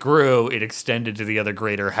 As it grew, it extended to the other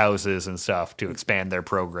greater houses and stuff to expand their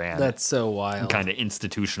program. That's so wild. And kind of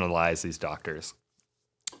institutionalize these doctors.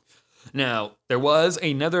 Now, there was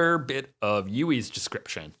another bit of Yui's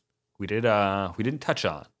description we didn't touch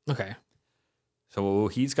on. Okay. So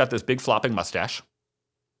he's got this big flopping mustache.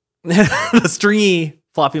 The stringy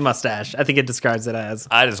floppy mustache. I think it describes it as.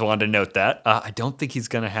 I just wanted to note that. I don't think he's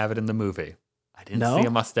going to have it in the movie. I didn't see a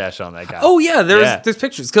mustache on that guy. Oh, yeah. There's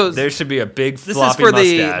pictures. There should be a big floppy mustache.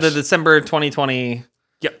 This is for the December 2020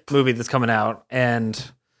 movie that's coming out.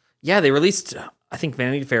 And yeah, they released, I think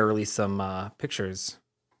Vanity Fair released some pictures.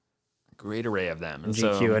 Great array of them. And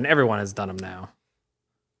GQ, and everyone has done them now.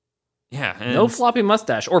 Yeah. No floppy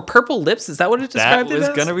mustache. Or purple lips. Is that what it described? That was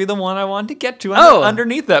going to be the one I wanted to get to.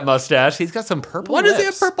 Underneath that mustache, he's got some purple lips. Why does he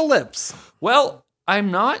have purple lips? Well,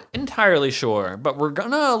 I'm not entirely sure, but we're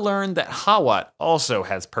going to learn that Hawat also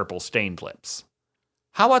has purple stained lips.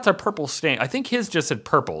 Hawat's are purple stained. I think his just had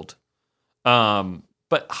purpled.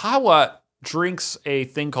 But Hawat drinks a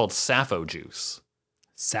thing called Sappho juice.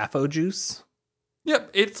 Sappho juice?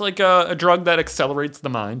 Yep. It's like a drug that accelerates the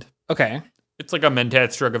mind. Okay. It's like a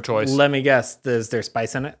Mentats drug of choice. Let me guess. Is there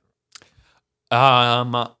spice in it?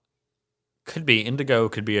 Could be. Indigo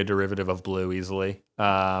could be a derivative of blue easily.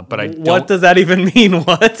 But I don't. What does that even mean?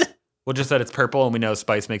 What? Well, just that it's purple, and we know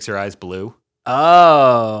spice makes your eyes blue.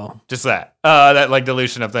 Oh. Just that. That like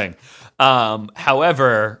dilution of thing.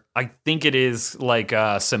 However, I think it is like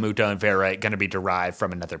Samuta and Verite going to be derived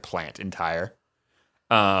from another plant entire.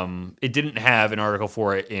 It didn't have an article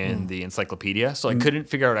for it in the encyclopedia, so I couldn't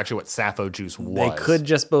figure out actually what Sappho juice was. They could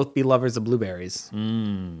just both be lovers of blueberries.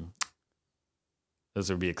 Those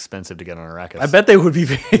would be expensive to get on Arrakis. I bet they would be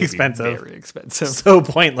very expensive. Very expensive. So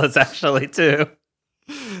pointless, actually, too.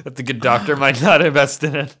 That the good doctor might not invest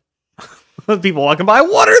in it. People walking by,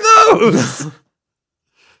 what are those?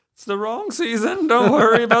 It's the wrong season. Don't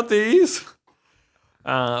worry about these.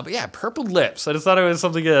 But yeah, purple lips. I just thought it was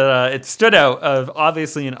something that it stood out of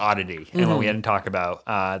obviously an oddity, and what we hadn't talked about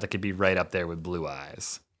that could be right up there with blue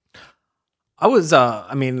eyes. I was,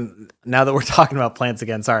 now that we're talking about plants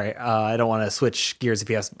again, sorry, I don't want to switch gears if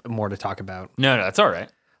you have more to talk about. No, that's all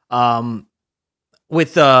right.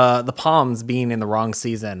 With the palms being in the wrong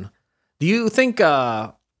season, do you think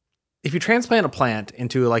if you transplant a plant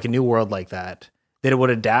into like a new world like that it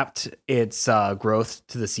would adapt its growth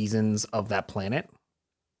to the seasons of that planet?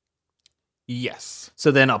 Yes.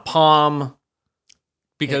 So then a palm...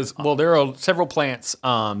 Because, there are several plants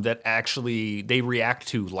that actually, they react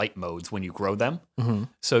to light modes when you grow them. Mm-hmm.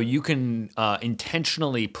 So you can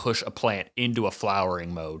intentionally push a plant into a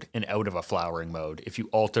flowering mode and out of a flowering mode if you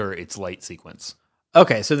alter its light sequence.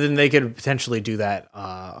 Okay, so then they could potentially do that.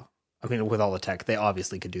 With all the tech, they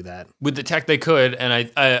obviously could do that. With the tech, they could, and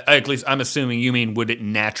I at least I'm assuming you mean would it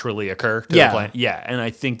naturally occur to the plant? Yeah, and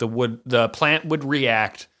I think the plant would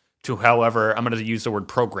react to, however, I'm going to use the word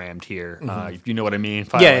programmed here. You know what I mean?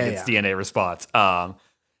 Its DNA response. And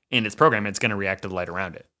its programmed, it's going to react to the light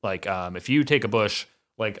around it. Like, if you take a bush,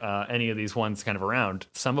 like any of these ones kind of around,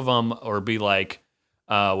 some of them or be like,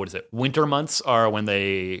 winter months are when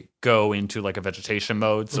they go into like a vegetation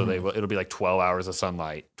mode. So it'll be like 12 hours of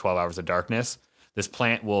sunlight, 12 hours of darkness. This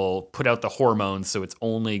plant will put out the hormones, so it's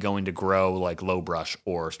only going to grow like low brush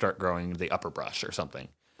or start growing the upper brush or something.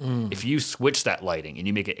 If you switch that lighting and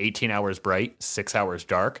you make it 18 hours bright, 6 hours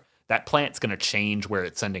dark, that plant's going to change where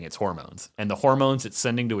it's sending its hormones. And the hormones it's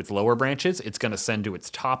sending to its lower branches, it's going to send to its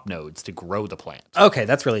top nodes to grow the plant. Okay,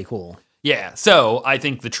 that's really cool. Yeah, so I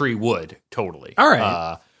think the tree would, totally. All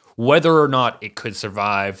right. Whether or not it could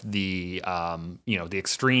survive the the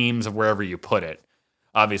extremes of wherever you put it,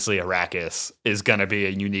 obviously Arrakis is going to be a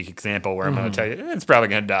unique example where I'm going to tell you it's probably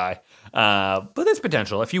going to die. But there's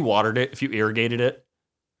potential. If you watered it, if you irrigated it.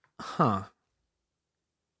 Huh.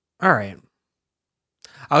 All right.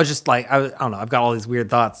 I was just like, I don't know. I've got all these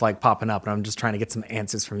weird thoughts like popping up, and I'm just trying to get some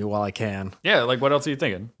answers from you while I can. Yeah, like what else are you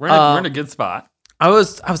thinking? We're in a good spot. I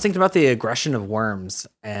was thinking about the aggression of worms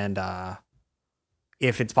and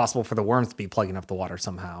if it's possible for the worms to be plugging up the water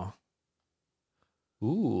somehow.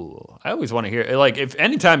 Ooh, I always want to hear like if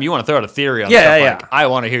anytime you want to throw out a theory on Yeah, stuff, yeah. like I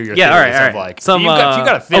want to hear your Yeah, theories all right. of like Some if you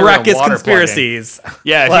got a theory Arrakis on water conspiracies. plugging.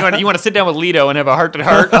 Yeah, if you want to sit down with Leto and have a heart to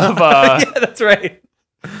heart of Yeah, that's right.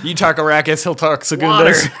 you talk Arrakis, he'll talk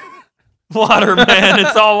Segundas. Water, man,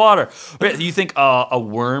 it's all water. Wait, you think a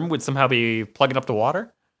worm would somehow be plugging up the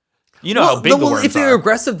water? You know how big the worms if they're are.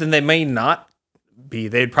 aggressive, then they may not be.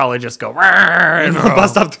 They'd probably just go and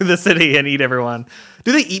bust up through the city and eat everyone.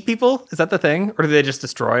 Do they eat people? Is that the thing? Or do they just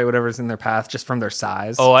destroy whatever's in their path just from their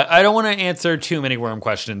size? Oh, I don't want to answer too many worm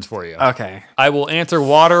questions for you. Okay. I will answer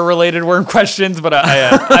water-related worm questions, but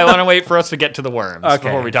I want to wait for us to get to the worms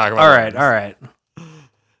before we talk about worms. All right.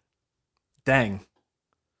 Dang.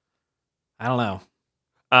 I don't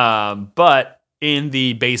know. But in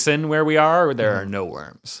the basin where we are, there are no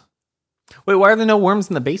worms. Wait, why are there no worms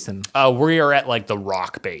in the basin? We are at like the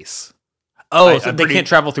rock base. Oh, so they can't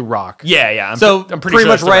travel through rock. Yeah. I'm pretty sure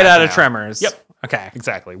much that's right the out of rationale. Tremors. Yep. Okay.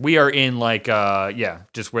 Exactly. We are in like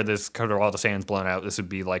just where this kind of all the sand's blown out. This would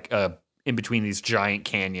be like in between these giant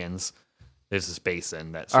canyons. There's this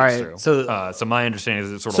basin that sweeps through. So my understanding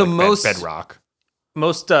is it's sort of like bedrock.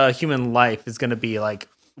 Most human life is going to be like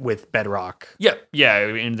with bedrock. Yep. Yeah.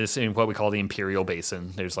 In what we call the Imperial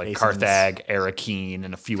Basin, there's like Carthag, Arakeen,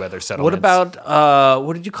 and a few other settlements. What about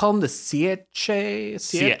what did you call them? The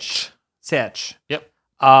Sietch? Yep.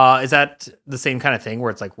 Is that the same kind of thing where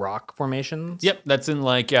it's like rock formations? Yep. That's in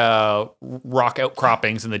like rock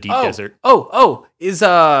outcroppings in the deep desert. Is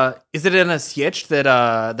it in a Sietch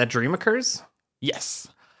that dream occurs? Yes.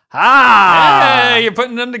 Hey, you're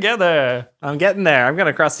putting them together. I'm getting there. I'm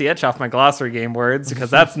gonna cross Sietch off my glossary game words because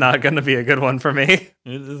that's not gonna be a good one for me.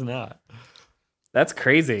 It is not. That's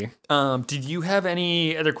crazy. Did you have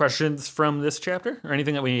any other questions from this chapter or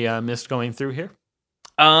anything that we missed going through here?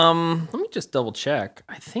 Let me just double check.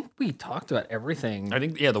 I think we talked about everything. I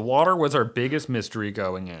think the water was our biggest mystery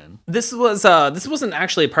going in. This wasn't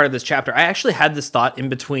actually a part of this chapter. I actually had this thought in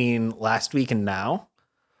between last week and now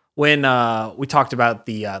when we talked about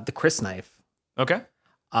the Chris knife. Okay.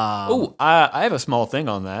 I have a small thing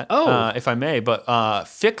on that. If I may, but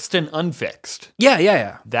fixed and unfixed.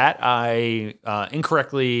 Yeah. That I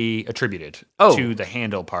incorrectly attributed to the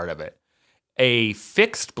handle part of it. A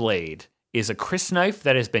fixed blade is a Chris knife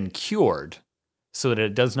that has been cured so that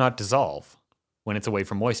it does not dissolve when it's away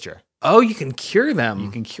from moisture. Oh, you can cure them.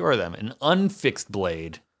 You can cure them. An unfixed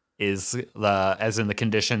blade is as in the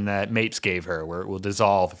condition that Mates gave her, where it will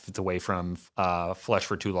dissolve if it's away from flesh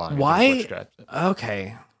for too long. Why?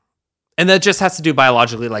 Okay. And that just has to do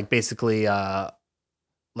biologically, like basically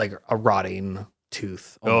like a rotting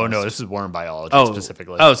tooth. Almost. Oh, no, this is worm biology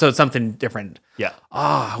specifically. Oh, so it's something different. Yeah.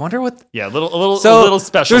 I wonder what... Yeah, a little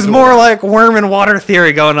special. There's more like worm and water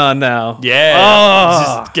theory going on now.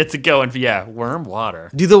 Yeah. Just gets it going. Yeah, worm,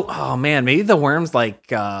 water. Maybe the worms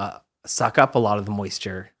like suck up a lot of the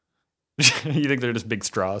moisture. You think they're just big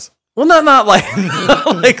straws? Well, not like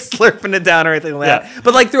like slurping it down or anything like that.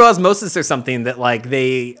 But like through osmosis or something that like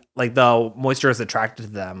they like the moisture is attracted to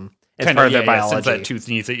them. It's part of their biology. Since that tooth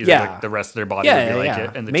needs it, like the rest of their body would be like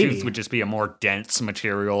it. And the tooth would just be a more dense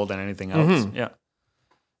material than anything else. Mm-hmm. Yeah.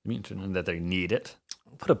 I mean that they need it.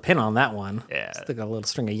 Put a pin on that one. Yeah. Stick a little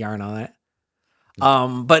string of yarn on it.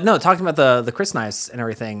 But no, talking about the Chris knives and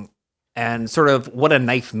everything and sort of what a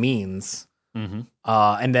knife means. Mm-hmm.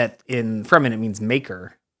 And that in Fremen it means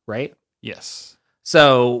maker, right? Yes.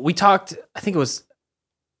 So we talked, I think it was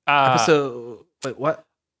episode, wait, what?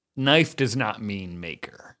 Knife does not mean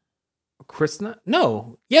maker. Krishna?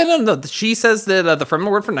 No. Yeah, no. She says that the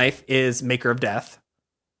Fremen word for knife is maker of death.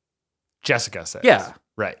 Jessica says. Yeah.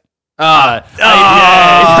 Right. So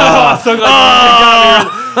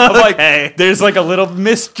I'm like, there's like a little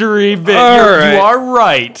mystery bit. You are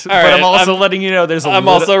right, but I'm also letting you know there's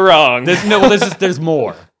also wrong. There's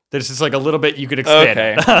more. There's just like a little bit you could expand.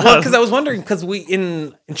 Okay. Well, because I was wondering, because we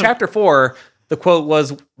in chapter 4, the quote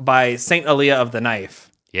was by Saint Alia of the Knife.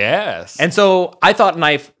 Yes. And so I thought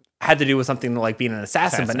knife had to do with something like being an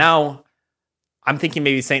assassin, but now I'm thinking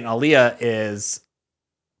maybe Saint Alia is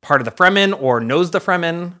part of the Fremen or knows the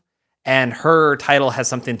Fremen, and her title has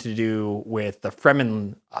something to do with the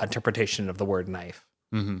Fremen interpretation of the word knife.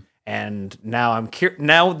 Mm-hmm. And now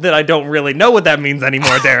now that I don't really know what that means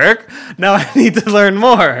anymore, Derek, now I need to learn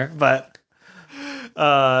more. But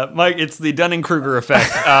Mike, it's the Dunning-Kruger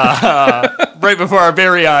effect right before our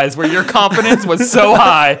very eyes, where your confidence was so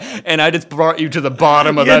high, and I just brought you to the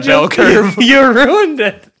bottom of that bell curve. You ruined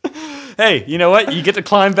it. Hey, you know what? You get to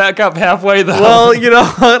climb back up halfway, though. Well, you know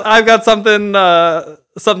what? I've got something to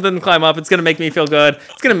climb up. It's going to make me feel good.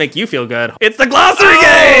 It's going to make you feel good. It's the glossary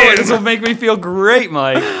game! This will make me feel great,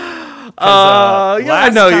 Mike. I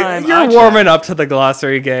last know time you're I warming up to the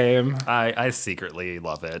glossary game. I secretly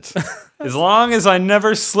love it. As long as I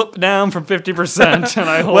never slip down from 50% and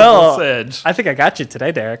I hold this edge. I think I got you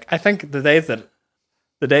today, Derek. I think the day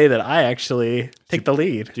that I actually take the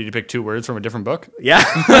lead. Did you pick 2 words from a different book? Yeah.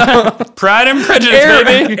 Pride and Prejudice,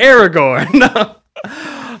 baby. Aragorn.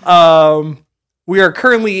 We are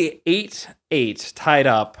currently 8-8 tied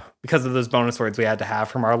up because of those bonus words we had to have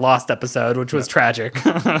from our lost episode, which was tragic.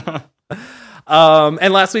 And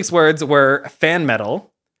last week's words were fan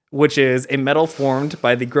metal, which is a metal formed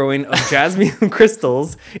by the growing of jasmine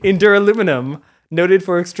crystals in duraluminum, noted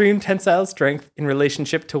for extreme tensile strength in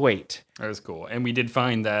relationship to weight. That was cool. And we did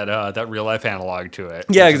find that real life analog to it.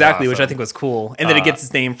 Yeah, which is exactly, which I awesome. think was cool. And then it gets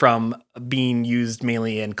its name from being used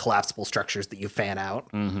mainly in collapsible structures that you fan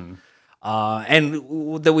out. Mhm.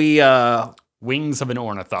 And that we... Wings of an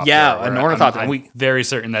ornithopter. Yeah, an ornithopter. I'm very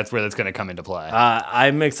certain that's where that's going to come into play.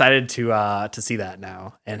 I'm excited to see that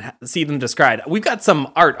now and see them described. We've got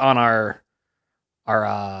some art on our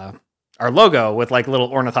logo with like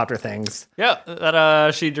little ornithopter things. Yeah,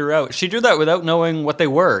 that she drew out. She drew that without knowing what they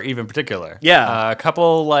were, even particular. Yeah. A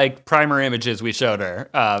couple like primer images we showed her,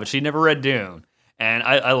 but she never read Dune. And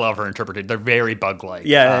I love her interpretation. They're very bug-like.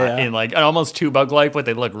 Yeah. In like almost too bug-like, but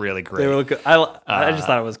they look really great. They were good. I just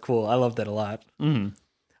thought it was cool. I loved it a lot. Mhm.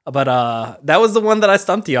 But that was the one that I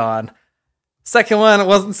stumped you on. Second one, I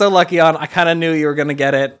wasn't so lucky on. I kind of knew you were going to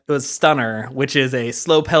get it. It was Stunner, which is a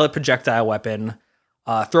slow pellet projectile weapon,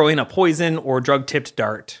 throwing a poison or drug-tipped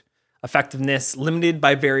dart. Effectiveness limited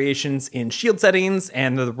by variations in shield settings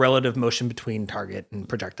and the relative motion between target and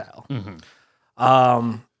projectile.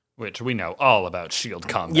 Which we know all about shield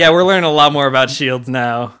combat. Yeah, we're learning a lot more about shields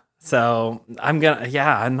now. So I'm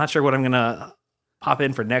not sure what I'm gonna pop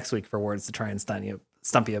in for next week for words to try and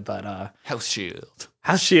stump you, but House shield.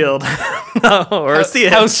 house shield. Or see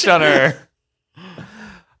it. House stunner.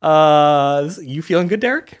 You feeling good,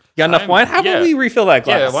 Derek? You got enough wine? How about yeah. we refill that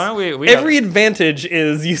glass? Yeah, why don't we Every advantage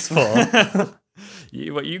is useful.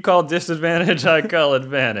 what you call disadvantage, I call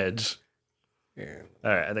advantage. All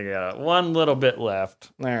right, I think I got one little bit left.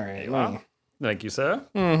 All right. Well, thank you, sir.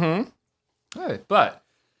 Mm-hmm. All right, but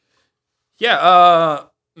yeah,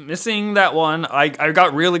 missing that one. I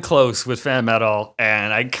got really close with fan metal,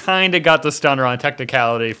 and I kind of got the stunner on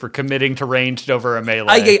technicality for committing to ranged over a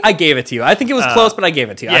melee. I gave it to you. I think it was close, but I gave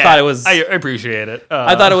it to you. Yeah, I thought it was. I appreciate it.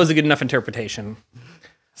 I thought it was a good enough interpretation.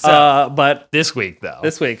 But this week, though,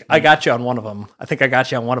 I got you on one of them. I think I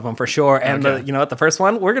got you on one of them for sure. And Okay. you know what? The first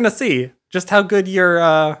one, we're gonna see just how good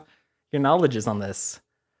your knowledge is on this.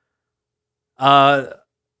 I'll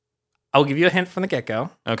give you a hint from the get-go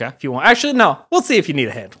okay. if you want. Actually, no. We'll see if you need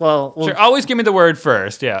a hint. Well, Sure, always give me the word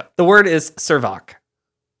first. Yeah. the word is Servok.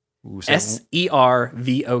 Ooh, so-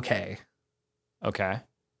 Servok. Okay.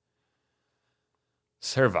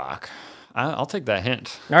 Servok. I'll take that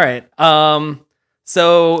hint. All right.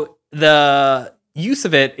 So the use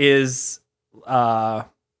of it is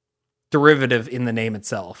derivative in the name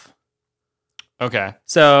itself. Okay.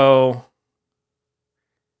 So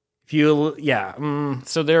if you,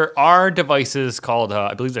 So there are devices called,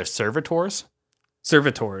 I believe they're servitors.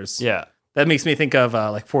 servitors. Yeah. That makes me think of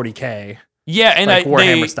like 40K. Yeah, and Like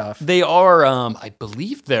Warhammer they, stuff. They are, I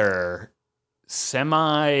believe they're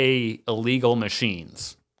semi-illegal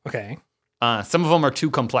machines. Okay. Some of them are too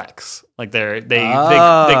complex. Like they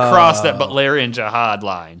cross that Butlerian Jihad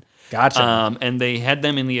line. Gotcha. And they had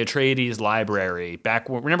them in the Atreides library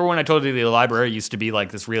remember when I told you the library used to be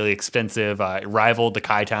like this really expensive, rivaled the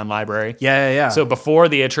Kaitown library? Yeah. So before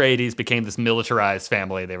the Atreides became this militarized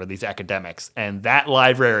family, they were these academics, and that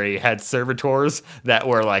library had servitors that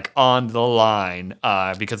were like on the line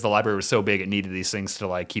because the library was so big it needed these things to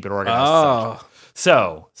like keep it organized. Oh.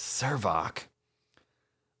 So Servok.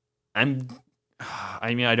 I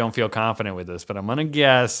don't feel confident with this, but I'm gonna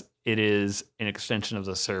guess it is an extension of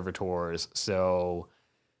the servitors. So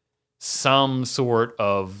some sort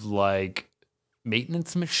of like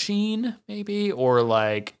maintenance machine, maybe, or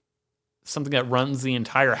like something that runs the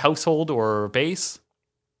entire household or base.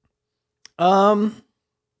 You're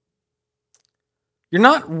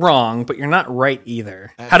not wrong, but you're not right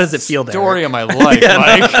either. How does it feel, Derek? Story of my life, Yeah,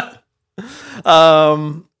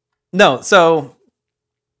 Mike. No, so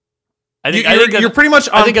I think you're pretty much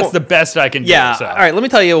on I think that's po- the best I can do. Yeah. So. All right, let me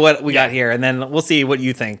tell you what we got Yeah. here, and then we'll see what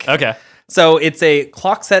you think. Okay. So it's a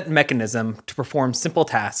clock set mechanism to perform simple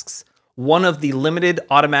tasks, one of the limited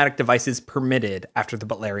automatic devices permitted after the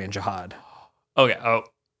Butlerian Jihad. Okay.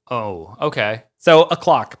 Oh. Okay. So a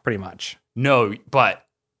clock, pretty much. No, but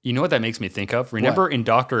you know what that makes me think of? Remember in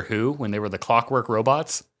Doctor Who when they were the clockwork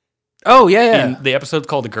robots? Oh, yeah. In the episode's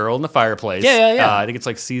called The Girl in the Fireplace. Yeah. I think it's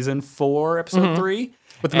like season 4, episode 3.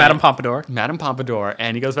 With Madame Pompadour. Madame Pompadour,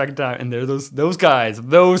 and he goes back in time, and they're those guys.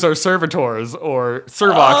 Those are servitors or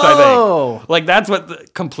servox, I think. Like that's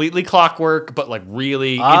what completely clockwork, but like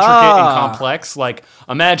really intricate and complex. Like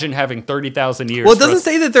imagine having 30,000 years. Well, it doesn't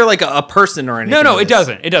say that they're like a person or anything. No, it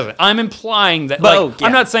doesn't. It doesn't. I'm implying that.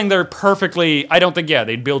 I'm not saying they're perfectly. I don't think. Yeah,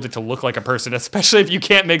 they'd build it to look like a person, especially if you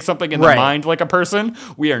can't make something in the mind like a person.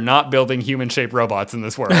 We are not building human-shaped robots in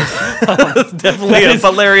this world. It's definitely a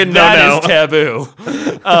Valerian no-no. That is taboo.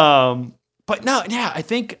 But no, yeah, I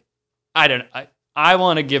think I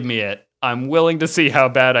want to give me it. I'm willing to see how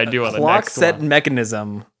bad I do on the next one. Clock set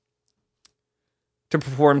mechanism to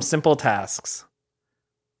perform simple tasks.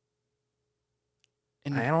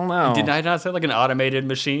 And I don't know. Did I not say like an automated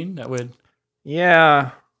machine that would?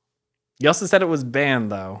 Yeah. You also said it was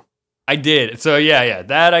banned though. I did. So yeah.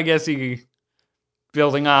 That I guess you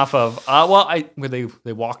building off of. Where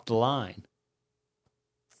they walked the line.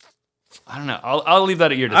 I don't know. I'll leave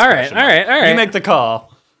that at your discretion. All right. You make the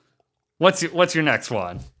call. What's your next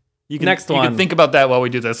one? You can think about that while we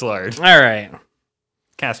do this large. All right.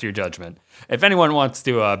 Cast your judgment. If anyone wants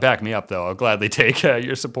to back me up, though, I'll gladly take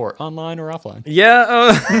your support online or offline.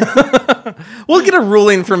 Yeah. We'll get a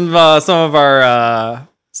ruling from some of our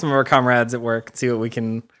comrades at work. See what we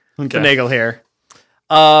can finagle here.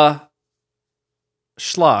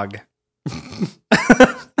 Schlag.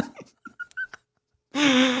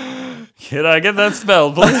 Can I get that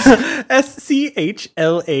spelled, please?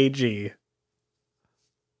 Schlag.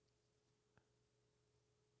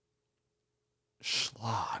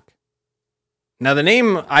 Schlag. Now, the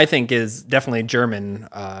name, I think, is definitely German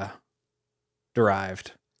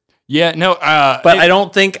derived. Yeah, no. But I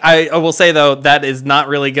don't think, I will say, though, that is not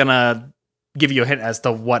really going to give you a hint as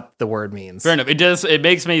to what the word means. Fair enough. It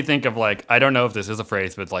makes me think of, like, I don't know if this is a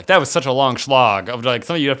phrase, but, like, that was such a long schlag. Of, like,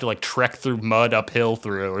 something you have to, like, trek through mud uphill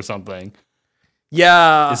through or something.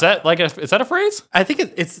 Yeah. Is that a phrase? I think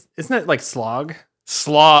isn't it like slog?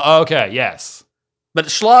 Slog. Okay, yes. But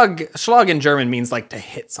schlag in German means like to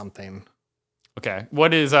hit something. Okay.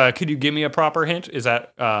 What is could you give me a proper hint? Is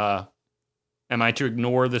that am I to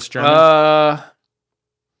ignore this German?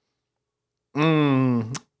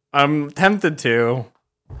 I'm tempted to.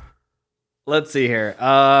 Let's see here.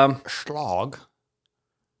 Schlag.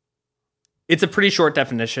 It's a pretty short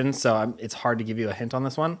definition, so it's hard to give you a hint on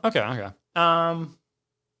this one. Okay.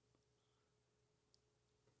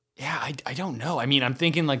 Yeah, I don't know. I mean, I'm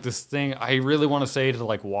thinking like this thing. I really want to say to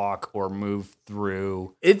like walk or move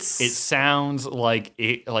through. It sounds like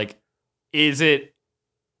it. Like, is it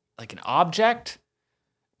like an object?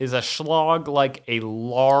 Is a schlag like a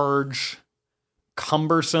large,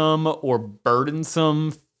 cumbersome or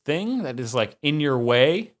burdensome thing that is like in your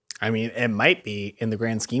way? I mean, it might be in the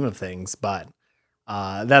grand scheme of things, but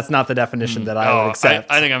that's not the definition that I would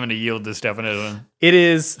accept. I think I'm going to yield this definition. It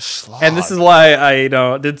is, Schlag. And this is why I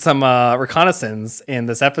did some reconnaissance in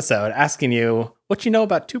this episode, asking you what you know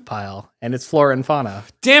about Tupile and its flora and fauna.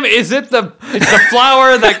 Damn it! It's the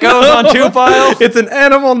flower that goes on Tupile? It's an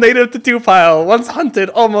animal native to Tupile, once hunted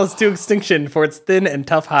almost to extinction for its thin and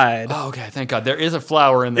tough hide. Oh, okay, thank God. There is a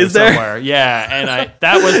flower in there somewhere. Yeah, and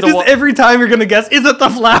that was the one. Every time you're gonna guess, is it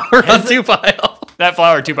the flower on Tupile? That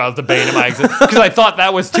flower Tupile is the bane of my existence because I thought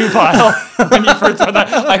that was Tupile when you first said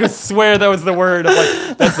that. I could swear that was the word of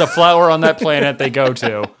like that's the flower on that planet they go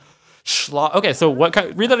to. Okay, so what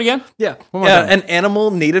kind? Read that again. Yeah, an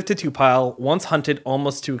animal native to Tupile, once hunted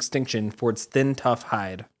almost to extinction for its thin, tough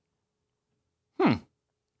hide.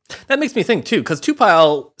 That makes me think too, because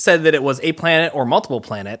Tupile said that it was a planet or multiple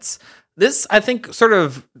planets. This, I think, sort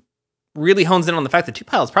of really hones in on the fact that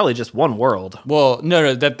Tupile is probably just one world. Well,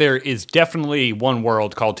 no, that there is definitely one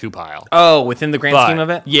world called Tupile. Oh, within the grand scheme of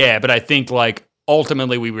it? Yeah, but I think like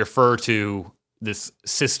ultimately we refer to this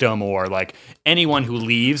system or like anyone who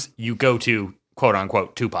leaves, you go to quote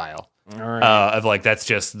unquote Tupile. All right. Of like that's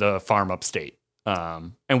just the farm upstate.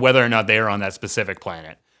 And whether or not they are on that specific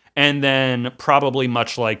planet. And then probably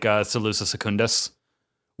much like Seleucus Secundus,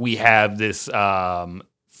 we have this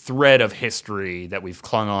thread of history that we've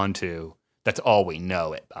clung on to. That's all we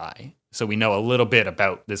know it by. So we know a little bit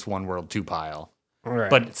about this one world Tupile. Right.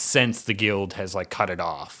 But since the guild has like cut it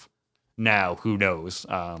off, now who knows?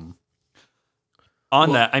 That,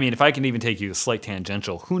 I mean, if I can even take you a slight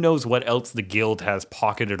tangential, who knows what else the guild has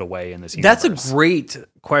pocketed away in this universe? That's a great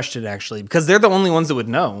question, actually, because they're the only ones that would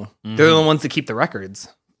know. Mm-hmm. They're the ones that keep the records.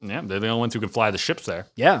 Yeah, they're the only ones who can fly the ships there.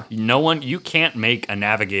 Yeah. You can't make a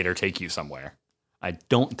navigator take you somewhere. I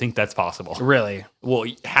don't think that's possible. Really? Well,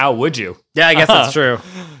 how would you? Yeah, I guess that's true.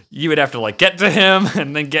 You would have to like get to him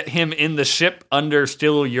and then get him in the ship under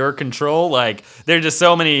still your control. Like there are just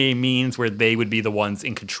so many means where they would be the ones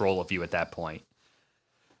in control of you at that point.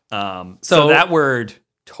 So that word,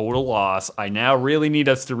 total loss. I now really need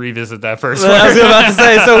us to revisit that first word. I was about to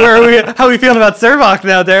say. So how are we feeling about Servok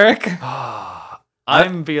now, Derek?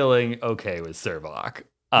 I'm feeling okay with Servok.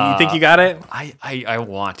 You think you got it? I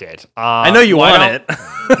want it. I know you want it.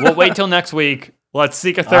 We'll wait till next week. Let's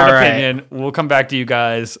seek a third opinion. We'll come back to you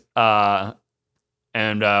guys, and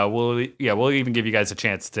we'll even give you guys a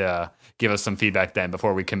chance to give us some feedback then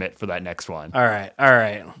before we commit for that next one. All right.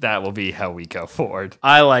 That will be how we go forward.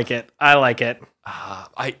 I like it.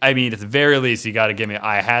 I mean, at the very least, you got to give me.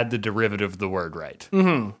 I had the derivative of the word right.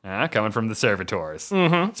 Mm-hmm. Coming from the servitors.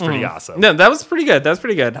 Mm-hmm. It's pretty awesome. No, that was pretty good.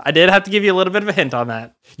 I did have to give you a little bit of a hint on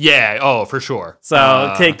that. Yeah. Oh, for sure.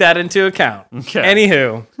 So take that into account. Okay.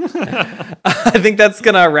 Anywho, I think that's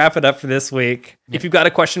going to wrap it up for this week. If you've got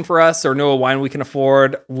a question for us or know a wine we can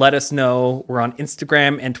afford, let us know. We're on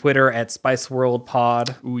Instagram and Twitter at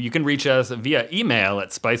SpiceWorldPod. You can reach us via email at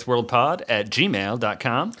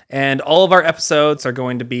spiceworldpod@gmail.com. And all of our episodes are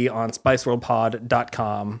going to be on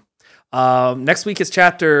spiceworldpod.com. Next week is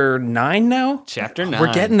chapter 9 now? Chapter 9.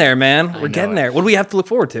 We're getting there, man. We're getting there. What do we have to look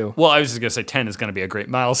forward to? Well, I was just going to say 10 is going to be a great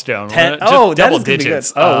milestone. 10? Oh, double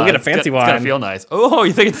digits. Oh, we'll get a fancy one. one. It's going to feel nice. Oh,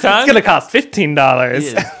 you think it's time? It's going to cost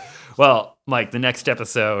 $15. Yeah. Well, Mike, the next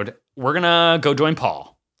episode, we're going to go join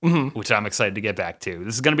Paul, which I'm excited to get back to.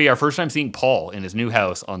 This is going to be our first time seeing Paul in his new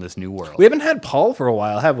house on this new world. We haven't had Paul for a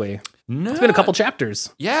while, have we? No. It's been a couple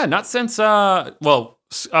chapters. Yeah, not since, no.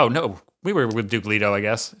 We were with Duke Leto, I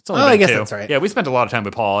guess. It's only I guess 2. that's right. Yeah, we spent a lot of time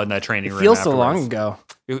with Paul in that training room. It feels so long ago.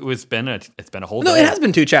 It's been a whole No, day. it has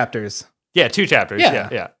been 2 chapters. Yeah, 2 chapters.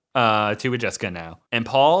 Yeah. 2 with Jessica now. And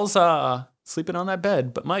Paul's sleeping on that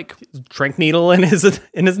bed. But Mike, Trank needle in his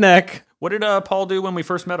neck. what did Paul do when we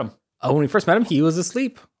first met him? Oh, when we first met him, he was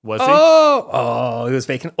asleep. Was he? Oh, he was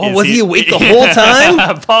faking. Oh, Is was he awake the whole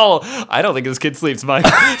time? Paul, I don't think his kid sleeps, Mike.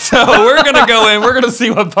 So we're going to go in. We're going to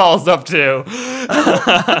see what Paul's up to.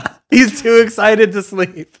 He's too excited to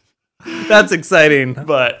sleep. That's exciting.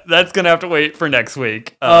 But that's going to have to wait for next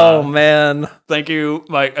week. Oh, man. Thank you,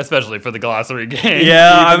 Mike, especially for the glossary game.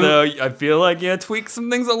 Yeah. Even though I feel like you tweaked some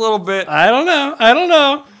things a little bit. I don't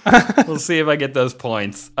know. We'll see if I get those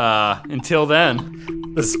points. Until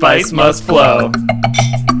then, the spice must flow.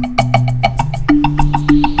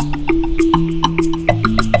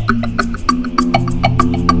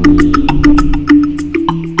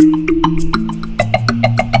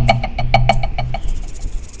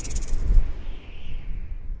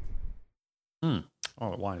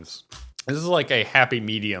 Oh, wines. This is like a happy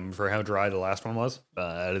medium for how dry the last one was.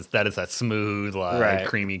 That is that smooth,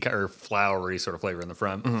 creamy or flowery sort of flavor in the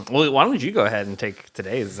front. Mm-hmm. Well, why don't you go ahead and take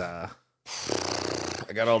today's? I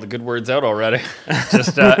got all the good words out already.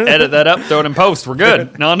 Just edit that up, throw it in post. We're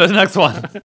good. Now on to the next one.